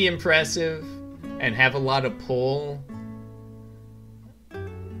pretty impressive and have a lot of pull.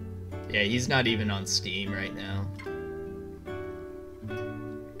 Yeah, he's not even on Steam right now.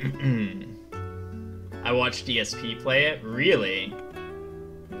 I watched DSP play it? Really?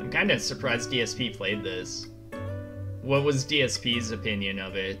 I'm kind of surprised DSP played this. What was DSP's opinion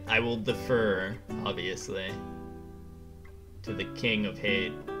of it? I will defer, obviously, to the king of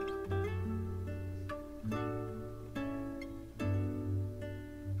hate.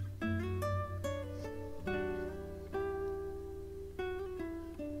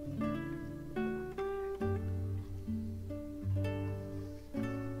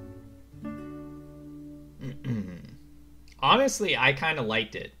 Honestly, I kind of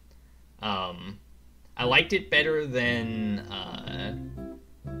liked it. I liked it better than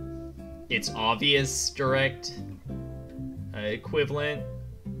its obvious direct equivalent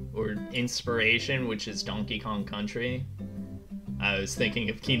or inspiration, which is Donkey Kong Country. I was thinking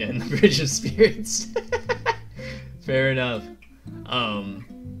of Kina and the Bridge of Spirits. Fair enough.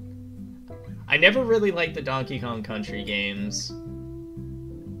 I never really liked the Donkey Kong Country games.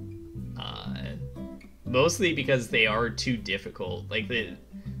 Mostly because they are too difficult. Like,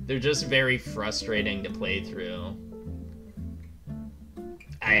 they're just very frustrating to play through.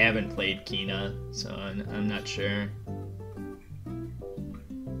 I haven't played Kina, so I'm not sure.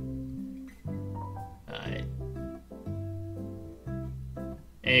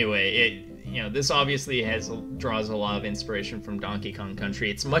 Anyway, this obviously draws a lot of inspiration from Donkey Kong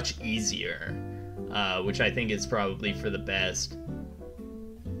Country. It's much easier, which I think is probably for the best.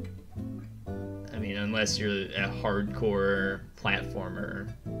 I mean, unless you're a hardcore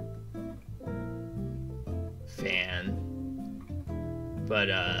platformer fan.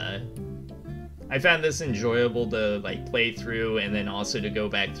 But I found this enjoyable to like play through, and then also to go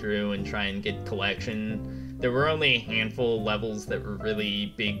back through and try and get collection. There were only a handful of levels that were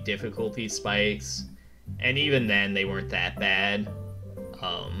really big difficulty spikes, and even then they weren't that bad.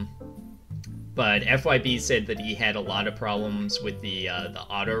 But FYB said that he had a lot of problems with the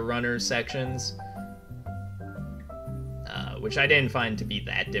auto runner sections, which I didn't find to be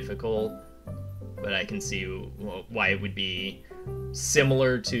that difficult, but I can see why it would be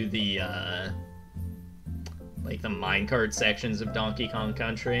similar to the like the minecart sections of Donkey Kong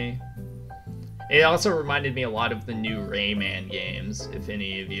Country. It also reminded me a lot of the new Rayman games, if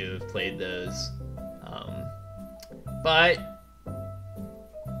any of you have played those. But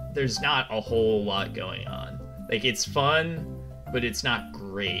there's not a whole lot going on. Like, it's fun, but it's not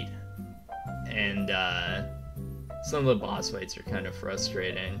great. And some of the boss fights are kind of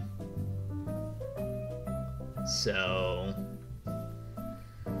frustrating. So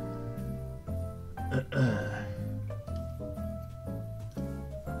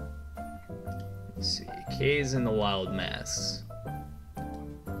let's see. K's and the Wild Masks.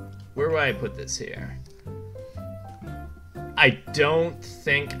 Where would I put this here? I don't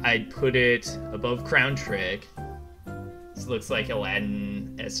think I'd put it above Crown Trick. This looks like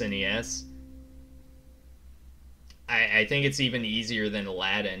Aladdin SNES. I think it's even easier than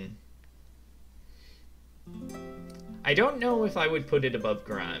Aladdin. I don't know if I would put it above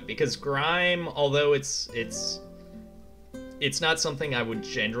Grime, because Grime, although it's not something I would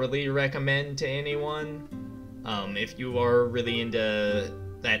generally recommend to anyone. If you are really into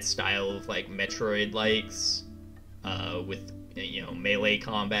that style of like Metroid-likes, with melee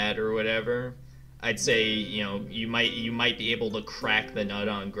combat or whatever, I'd say you might be able to crack the nut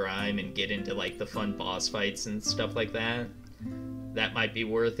on Grime and get into like the fun boss fights and stuff like that. That might be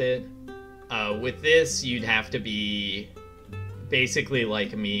worth it. With this, you'd have to be basically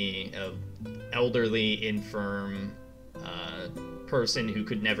like me, a elderly, infirm person who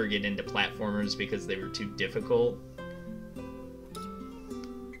could never get into platformers because they were too difficult.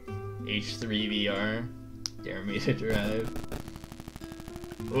 H3VR, dare me to drive.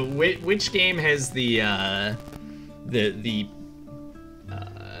 Which game has the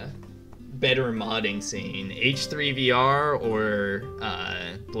better modding scene, H3VR or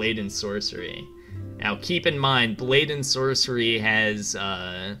Blade and Sorcery? Now, keep in mind, Blade and Sorcery has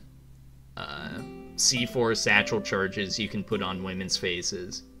C4 satchel charges you can put on women's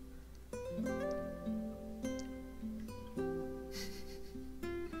faces.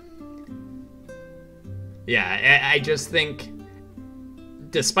 Yeah, I just think,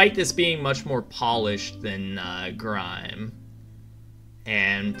 despite this being much more polished than Grime,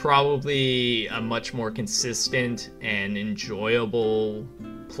 and probably a much more consistent and enjoyable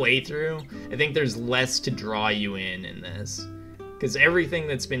playthrough, I think there's less to draw you in this. Because everything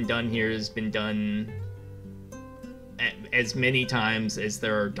that's been done here has been done as many times as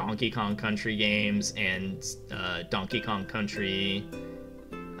there are Donkey Kong Country games and Donkey Kong Country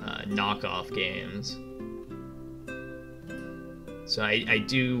knockoff games. So I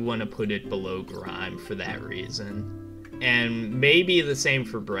do want to put it below Grime for that reason. And maybe the same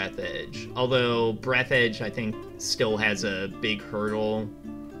for Breath Edge. Although Breath Edge, I think, still has a big hurdle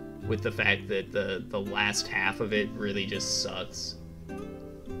with the fact that the last half of it really just sucks.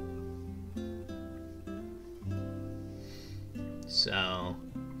 So,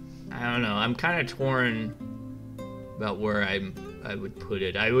 I don't know. I'm kind of torn about where I would put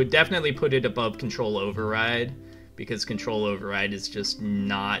it. I would definitely put it above Control Override, because Control Override is just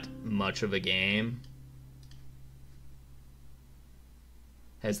not much of a game.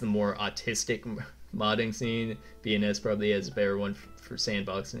 Has the more autistic modding scene. BNS probably has a better one for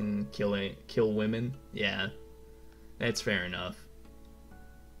sandboxing, kill women. Yeah, that's fair enough.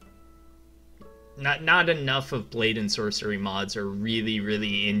 Not enough of Blade and Sorcery mods are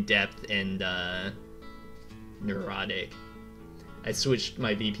really in-depth and neurotic. I switched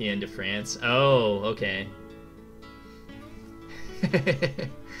my VPN to France. Oh, okay.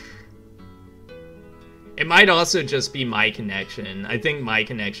 It might also just be my connection. I think my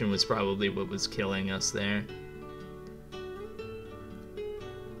connection was probably what was killing us there.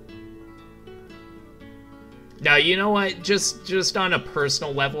 Now, you know what? Just on a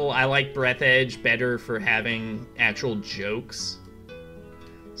personal level, I like Breath Edge better for having actual jokes.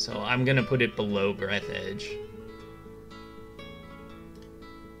 So I'm gonna put it below Breath Edge.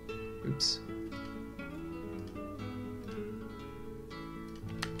 Oops.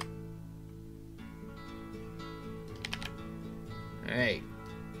 Alright.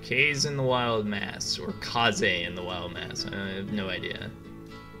 K's in the Wild Mass, or Kaze in the Wild Mass. I have no idea.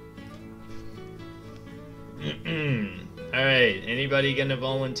 Alright, anybody gonna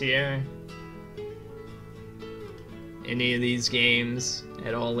volunteer? Any of these games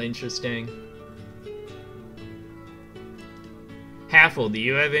at all interesting? Haffle, do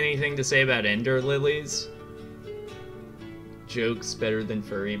you have anything to say about Ender Lilies? Jokes better than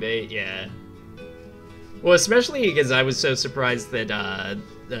furry bait? Yeah. Well, especially because I was so surprised that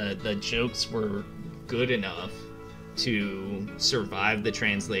the jokes were good enough to survive the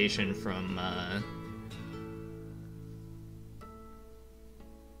translation from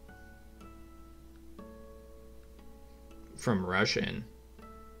Russian.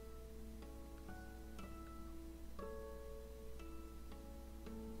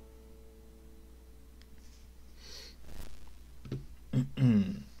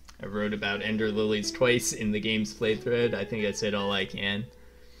 I wrote about Ender Lilies twice in the game's play thread. I think I said all I can.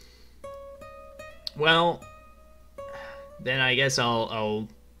 Well, then I guess I'll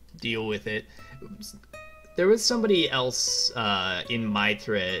deal with it. There was somebody else in my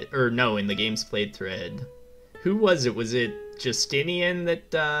thread, or no, in the game's played thread. Who was it? Was it Justinian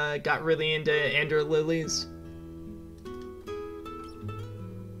that got really into Ender Lilies?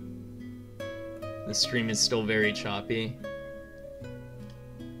 The stream is still very choppy.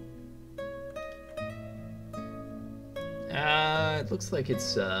 It looks like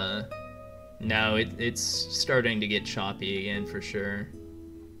it's, no, it's starting to get choppy again for sure.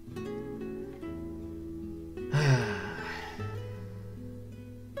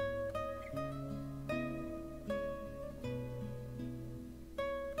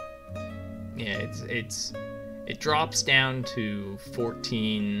 Yeah, it drops down to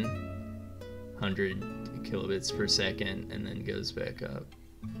 1400 kilobits per second and then goes back up.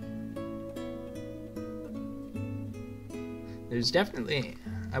 There's definitely,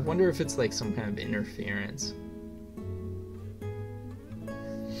 I wonder if it's like some kind of interference.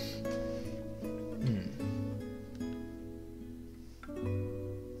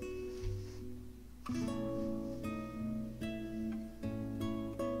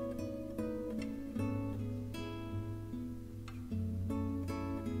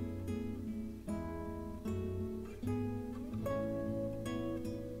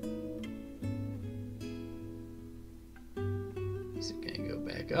 Is it gonna go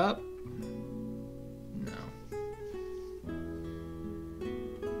back up? No.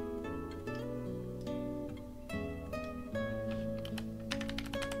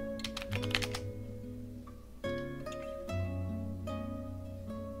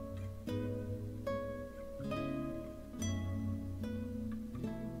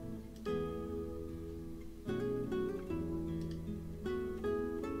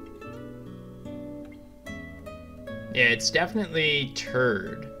 Yeah, it's definitely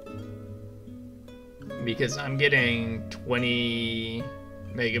turd. Because I'm getting 20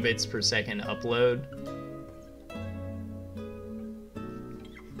 megabits per second upload.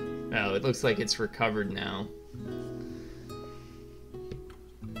 Oh, it looks like it's recovered now.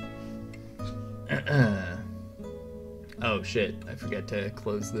 Oh shit, I forgot to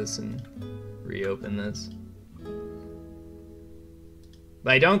close this and reopen this.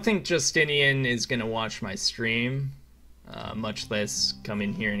 But I don't think Justinian is gonna watch my stream, much less come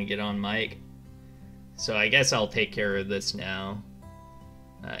in here and get on mic. So I guess I'll take care of this now.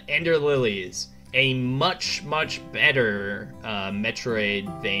 Ender Lilies, a much, much better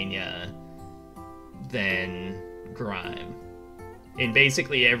Metroidvania than Grime. In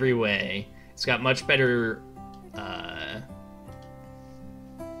basically every way. It's got much better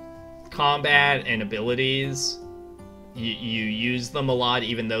combat and abilities. You use them a lot,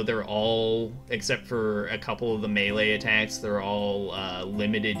 even though they're all, except for a couple of the melee attacks, they're all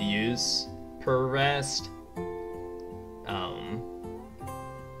limited use per rest.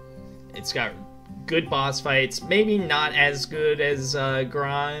 It's got good boss fights, maybe not as good as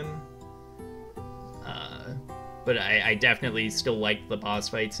Grime, but I definitely still like the boss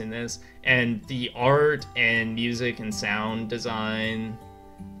fights in this. And the art and music and sound design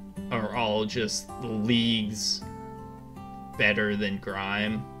are all just leagues better than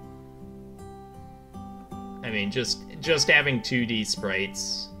Grime. I mean, just having 2D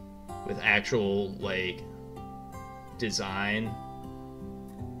sprites with actual, like, design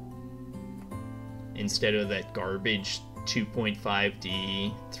instead of that garbage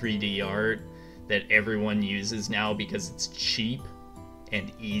 2.5D 3D art that everyone uses now because it's cheap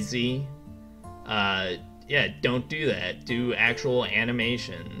and easy. Yeah, don't do that. Do actual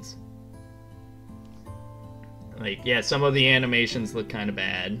animations. Like, yeah, some of the animations look kind of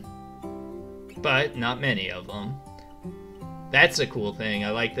bad, but not many of them. That's a cool thing.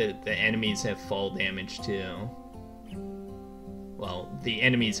 I like that the enemies have fall damage too. Well, the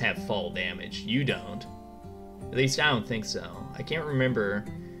enemies have fall damage. You don't. At least I don't think so. I can't remember.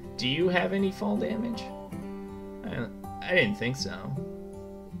 Do you have any fall damage? I didn't think so.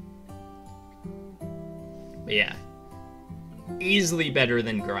 But yeah. Easily better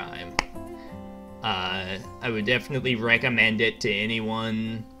than Grime. I would definitely recommend it to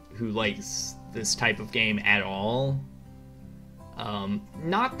anyone who likes this type of game at all.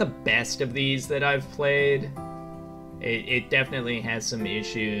 Not the best of these that I've played. It definitely has some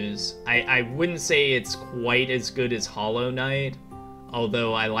issues. I wouldn't say it's quite as good as Hollow Knight,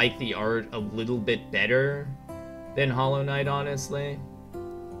 although I like the art a little bit better than Hollow Knight, honestly.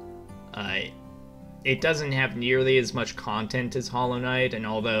 It doesn't have nearly as much content as Hollow Knight, and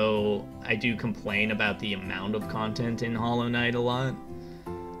although I do complain about the amount of content in Hollow Knight a lot,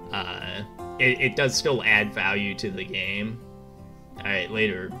 it does still add value to the game. Alright,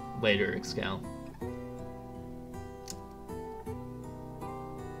 later, Excal.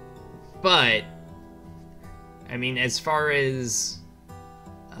 But, I mean, as far as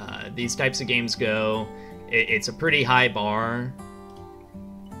these types of games go, it's a pretty high bar.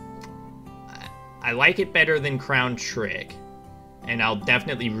 I like it better than Crown Trick, and I'll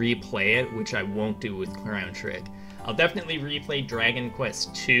definitely replay it, which I won't do with Crown Trick. I'll definitely replay Dragon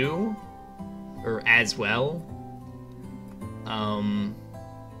Quest II, or as well.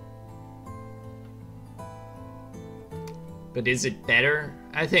 But is it better?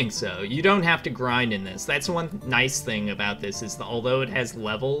 I think so. You don't have to grind in this. That's one nice thing about this, is that although it has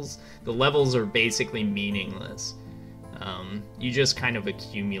levels, the levels are basically meaningless. You just kind of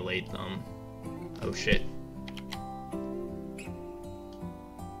accumulate them. Oh shit.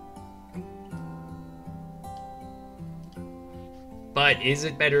 But is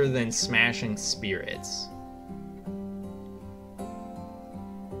it better than Smashing Spirits?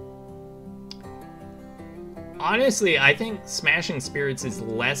 Honestly, I think Smashing Spirits is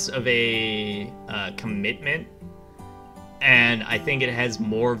less of a commitment, and I think it has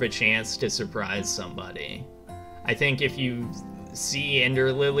more of a chance to surprise somebody. I think if you see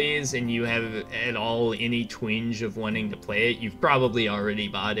Ender Lilies and you have at all any twinge of wanting to play it, you've probably already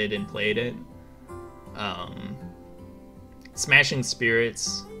bought it and played it. Smashing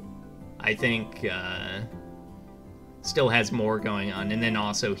Spirits, I think, still has more going on, and then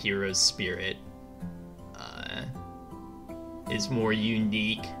also Hero's Spirit is more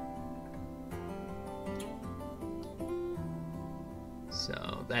unique.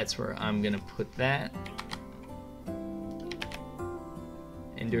 So that's where I'm gonna put that.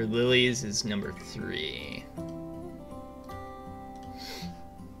 Ender Lilies is number 3.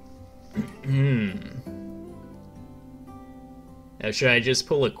 Now, should I just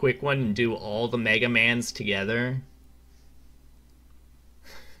pull a quick one and do all the Mega Mans together?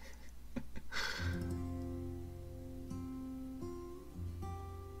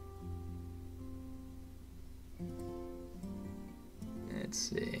 Let's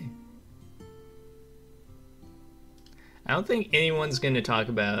see. I don't think anyone's going to talk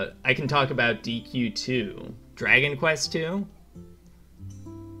about... I can talk about DQ2. Dragon Quest 2?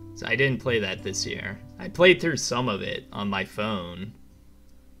 So I didn't play that this year. I played through some of it on my phone.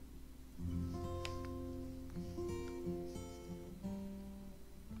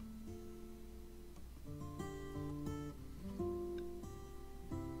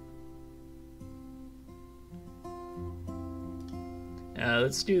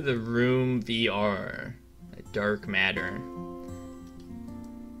 Let's do the Room VR. Dark Matter.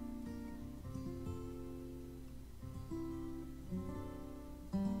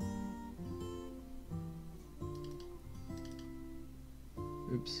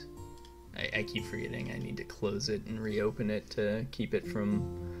 Oops. I keep forgetting I need to close it and reopen it to keep it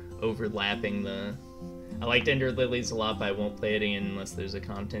from overlapping the... I liked Ender Lilies a lot, but I won't play it again unless there's a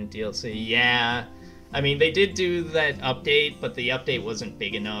content DLC. Yeah, I mean, they did do that update, but the update wasn't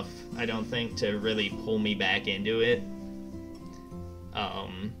big enough, I don't think, to really pull me back into it.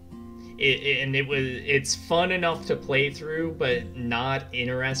 It's fun enough to play through, but not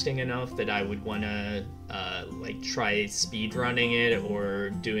interesting enough that I would want to like try speedrunning it or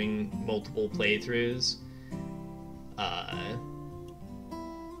doing multiple playthroughs,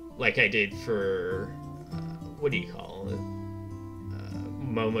 like I did for what do you call it,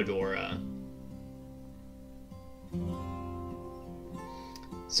 Momodora.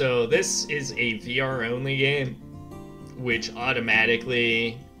 So this is a VR only game, which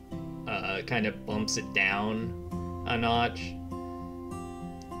automatically kind of bumps it down a notch.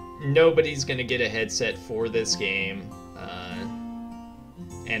 Nobody's gonna get a headset for this game,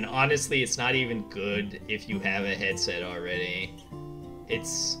 and honestly, it's not even good if you have a headset already.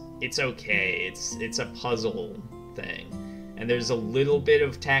 It's okay. It's a puzzle thing, and there's a little bit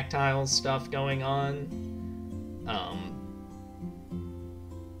of tactile stuff going on.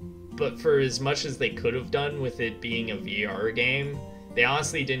 But for as much as they could have done with it being a VR game, they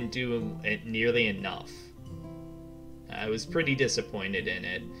honestly didn't do it nearly enough. I was pretty disappointed in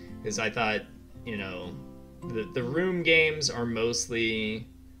it, because I thought, you know, the Room games are mostly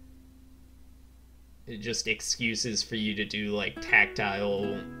just excuses for you to do, like,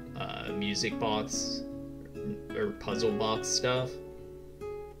 tactile music box or puzzle box stuff.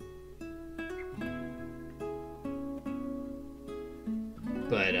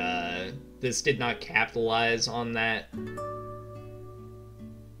 But this did not capitalize on that.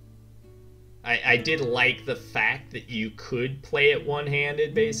 I did like the fact that you could play it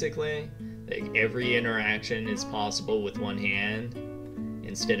one-handed, basically. Like, every interaction is possible with one hand,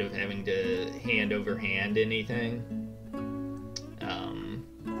 instead of having to hand over hand anything.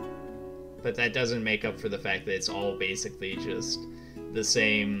 But that doesn't make up for the fact that it's all basically just the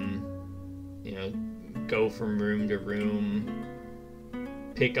same, you know, go from room to room,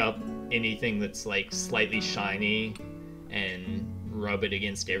 pick up anything that's like slightly shiny and rub it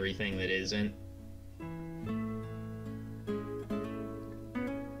against everything that isn't.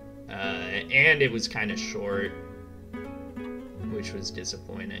 And it was kind of short, which was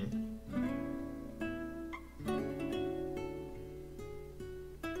disappointing.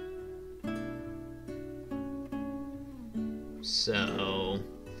 So,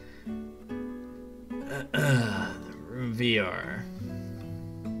 the Room VR.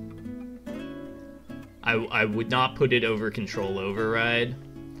 I would not put it over Control Override.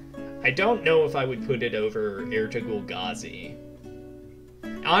 I don't know if I would put it over Ertugrul Ghazi.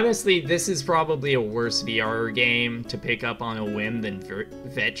 Honestly, this is probably a worse VR game to pick up on a whim than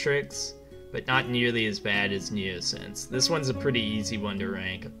Vectrex, but not nearly as bad as Neosense. This one's a pretty easy one to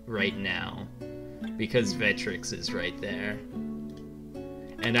rank right now, because Vectrex is right there.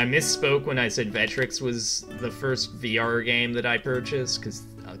 And I misspoke when I said Vectrex was the first VR game that I purchased, because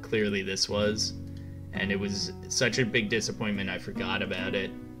clearly this was. And it was such a big disappointment I forgot about it.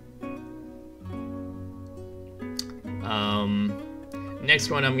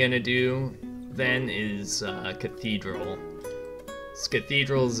 Next one I'm gonna do then is Cathedral.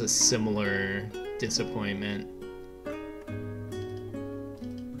 Cathedral's a similar disappointment.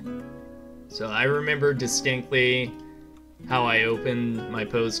 So I remember distinctly how I opened my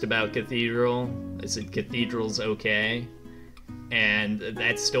post about Cathedral. I said Cathedral's okay. And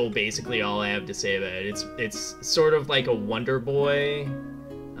that's still basically all I have to say about it. It's sort of like a Wonder Boy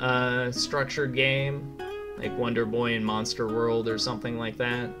structured game, like Wonder Boy in Monster World or something like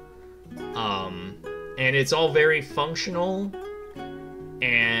that. And it's all very functional,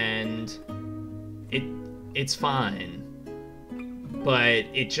 and it's fine, but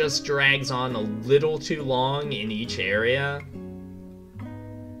it just drags on a little too long in each area,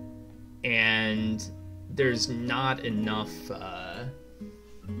 and there's not enough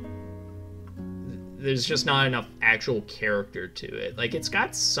there's just not enough actual character to it. Like, it's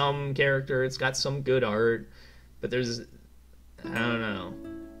got some character, it's got some good art, but there's, I don't know,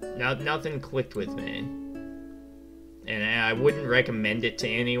 nothing clicked with me, and I wouldn't recommend it to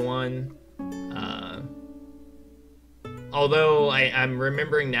anyone. Although I'm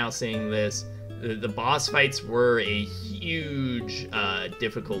remembering now seeing this, the boss fights were a huge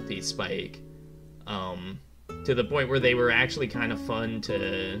difficulty spike, to the point where they were actually kind of fun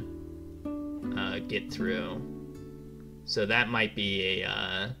to get through. So that might be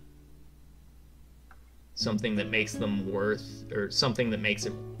a something that makes them worth, or something that makes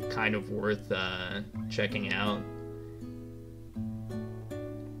it kind of worth checking out.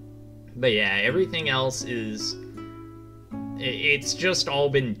 But yeah, everything else is, it's just all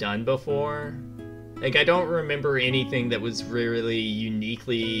been done before. Like, I don't remember anything that was really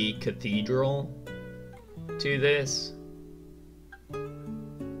uniquely Cathedral to this.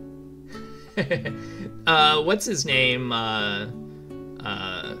 What's his name?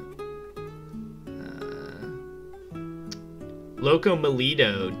 Loco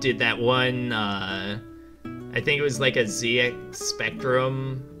Melito did that one, I think it was like a ZX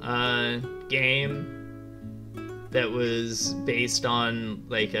Spectrum game that was based on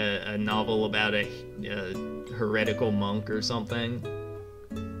like a novel about a heretical monk or something.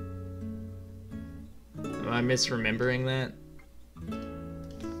 Am I misremembering that?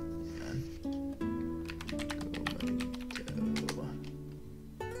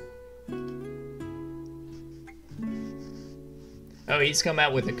 Oh, he's come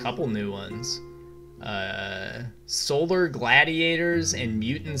out with a couple new ones. Solar Gladiators and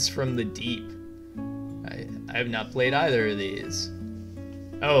Mutants from the Deep. I have not played either of these.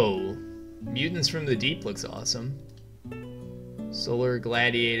 Oh, Mutants from the Deep looks awesome. Solar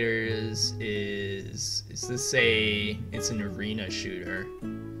Gladiators is this it's an arena shooter.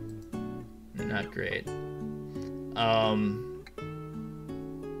 Not great.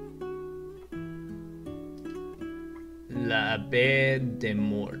 La Bête des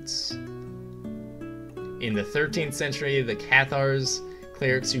Morts. In the 13th century, the Cathars,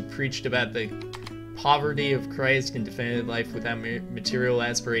 clerics who preached about the poverty of Christ and defended life without material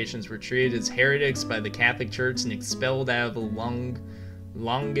aspirations, were treated as heretics by the Catholic Church and expelled out of the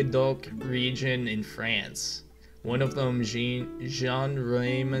Languedoc region in France. One of them, Jean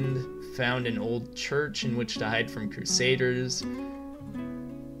Raymond, found an old church in which to hide from crusaders.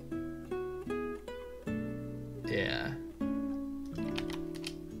 Yeah.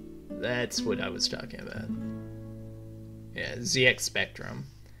 That's what I was talking about. Yeah, ZX Spectrum.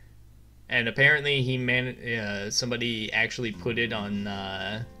 And apparently somebody actually put it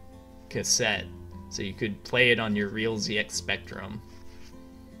on cassette, so you could play it on your real ZX Spectrum.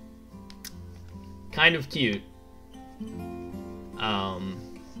 Kind of cute.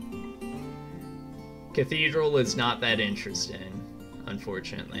 Cathedral is not that interesting,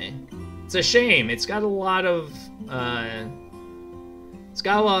 unfortunately. It's a shame. It's got a lot of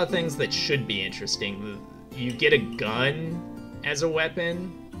things that should be interesting. You get a gun as a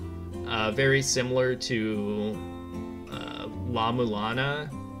weapon, very similar to La Mulana,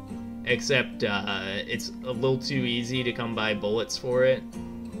 except it's a little too easy to come by bullets for it.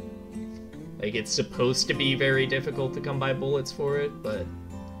 Like, it's supposed to be very difficult to come by bullets for it, but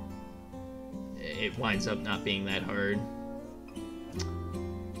it winds up not being that hard.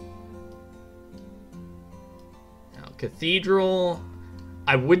 Now, Cathedral,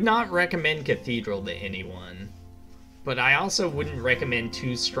 I would not recommend Cathedral to anyone, but I also wouldn't recommend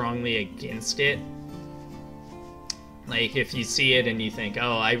too strongly against it. Like, if you see it and you think,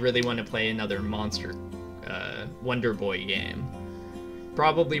 oh, I really want to play another Wonder Boy game,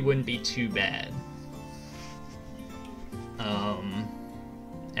 probably wouldn't be too bad.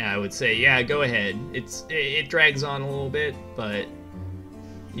 And I would say, yeah, go ahead. It drags on a little bit, but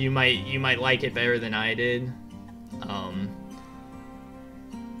you might like it better than I did.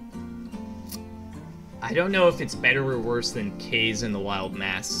 I don't know if it's better or worse than Kays and the Wild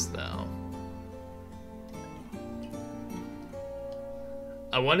Masks, though.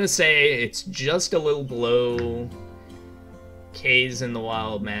 I want to say it's just a little below Kays and the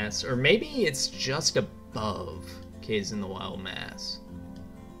Wild Masks, or maybe it's just above Kays and the Wild Masks.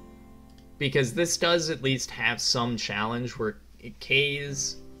 Because this does at least have some challenge, where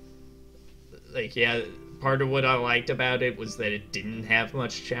Kays, like, yeah, part of what I liked about it was that it didn't have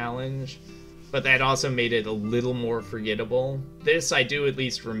much challenge, but that also made it a little more forgettable. This, I do at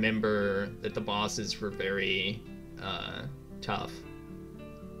least remember that the bosses were very tough.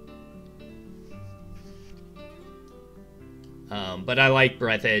 But I like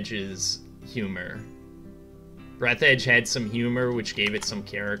Breathedge's humor. Breathedge had some humor, which gave it some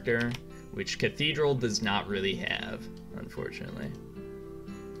character, which Cathedral does not really have, unfortunately.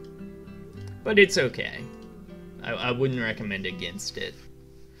 But it's okay. I wouldn't recommend against it.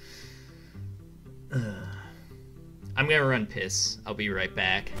 I'm gonna run piss. I'll be right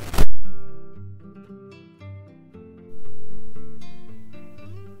back.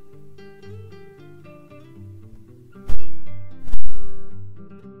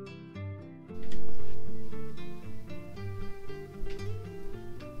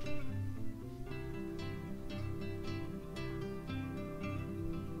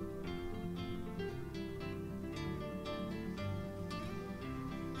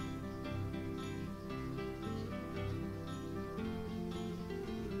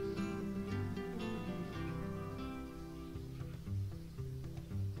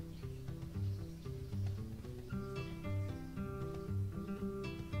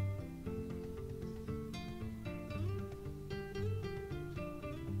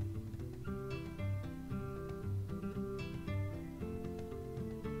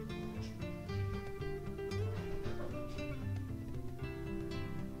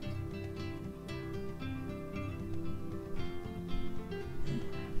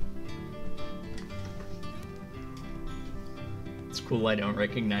 It's cool I don't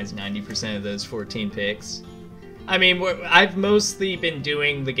recognize 90% of those 14 picks. I mean, I've mostly been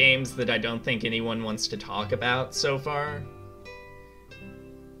doing the games that I don't think anyone wants to talk about so far.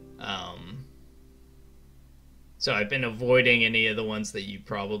 So I've been avoiding any of the ones that you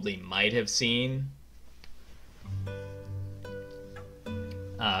probably might have seen.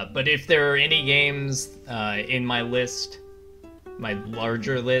 But if there are any games in my list, my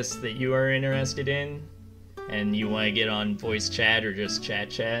larger list, that you are interested in, and you want to get on voice chat or just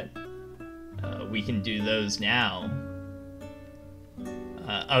chat, we can do those now.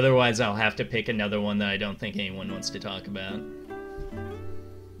 Otherwise, I'll have to pick another one that I don't think anyone wants to talk about.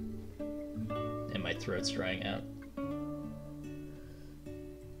 And my throat's drying out.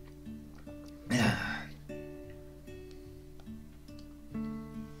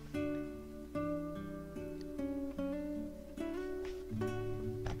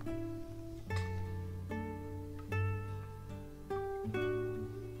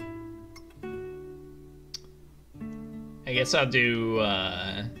 I guess I'll do,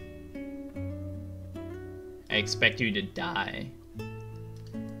 I Expect You to Die.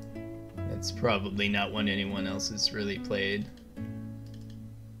 That's probably not one anyone else has really played.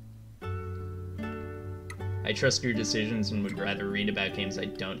 I trust your decisions and would rather read about games I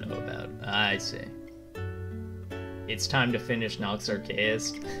don't know about. I see. It's time to finish Nox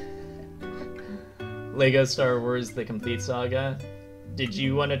Arceus. Lego Star Wars The Complete Saga. Did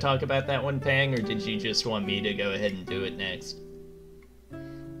you want to talk about that one, Pang, or did you just want me to go ahead and do it next?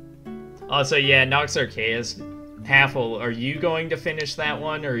 Also, yeah, Nox Arceus. Haffle, are you going to finish that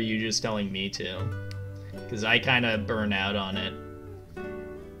one, or are you just telling me to? Because I kind of burn out on it.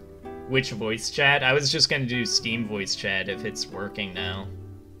 Which voice chat? I was just going to do Steam voice chat if it's working now.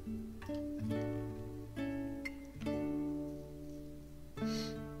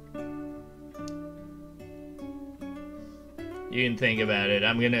 You can think about it.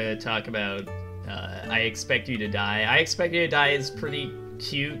 I'm gonna talk about I Expect You to Die. I Expect You to Die is pretty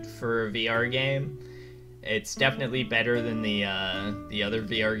cute for a VR game. It's definitely better than the other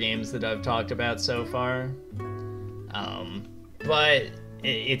VR games that I've talked about so far. But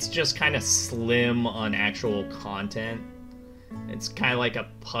it's just kind of slim on actual content. It's kind of like a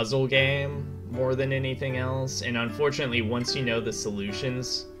puzzle game more than anything else. And unfortunately, once you know the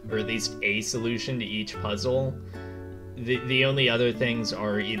solutions, or at least a solution to each puzzle, the only other things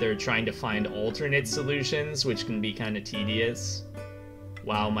are either trying to find alternate solutions, which can be kind of tedious.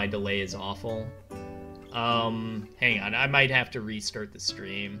 Wow, my delay is awful. Hang on, I might have to restart the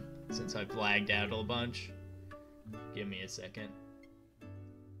stream since I've lagged out a bunch. Give me a second.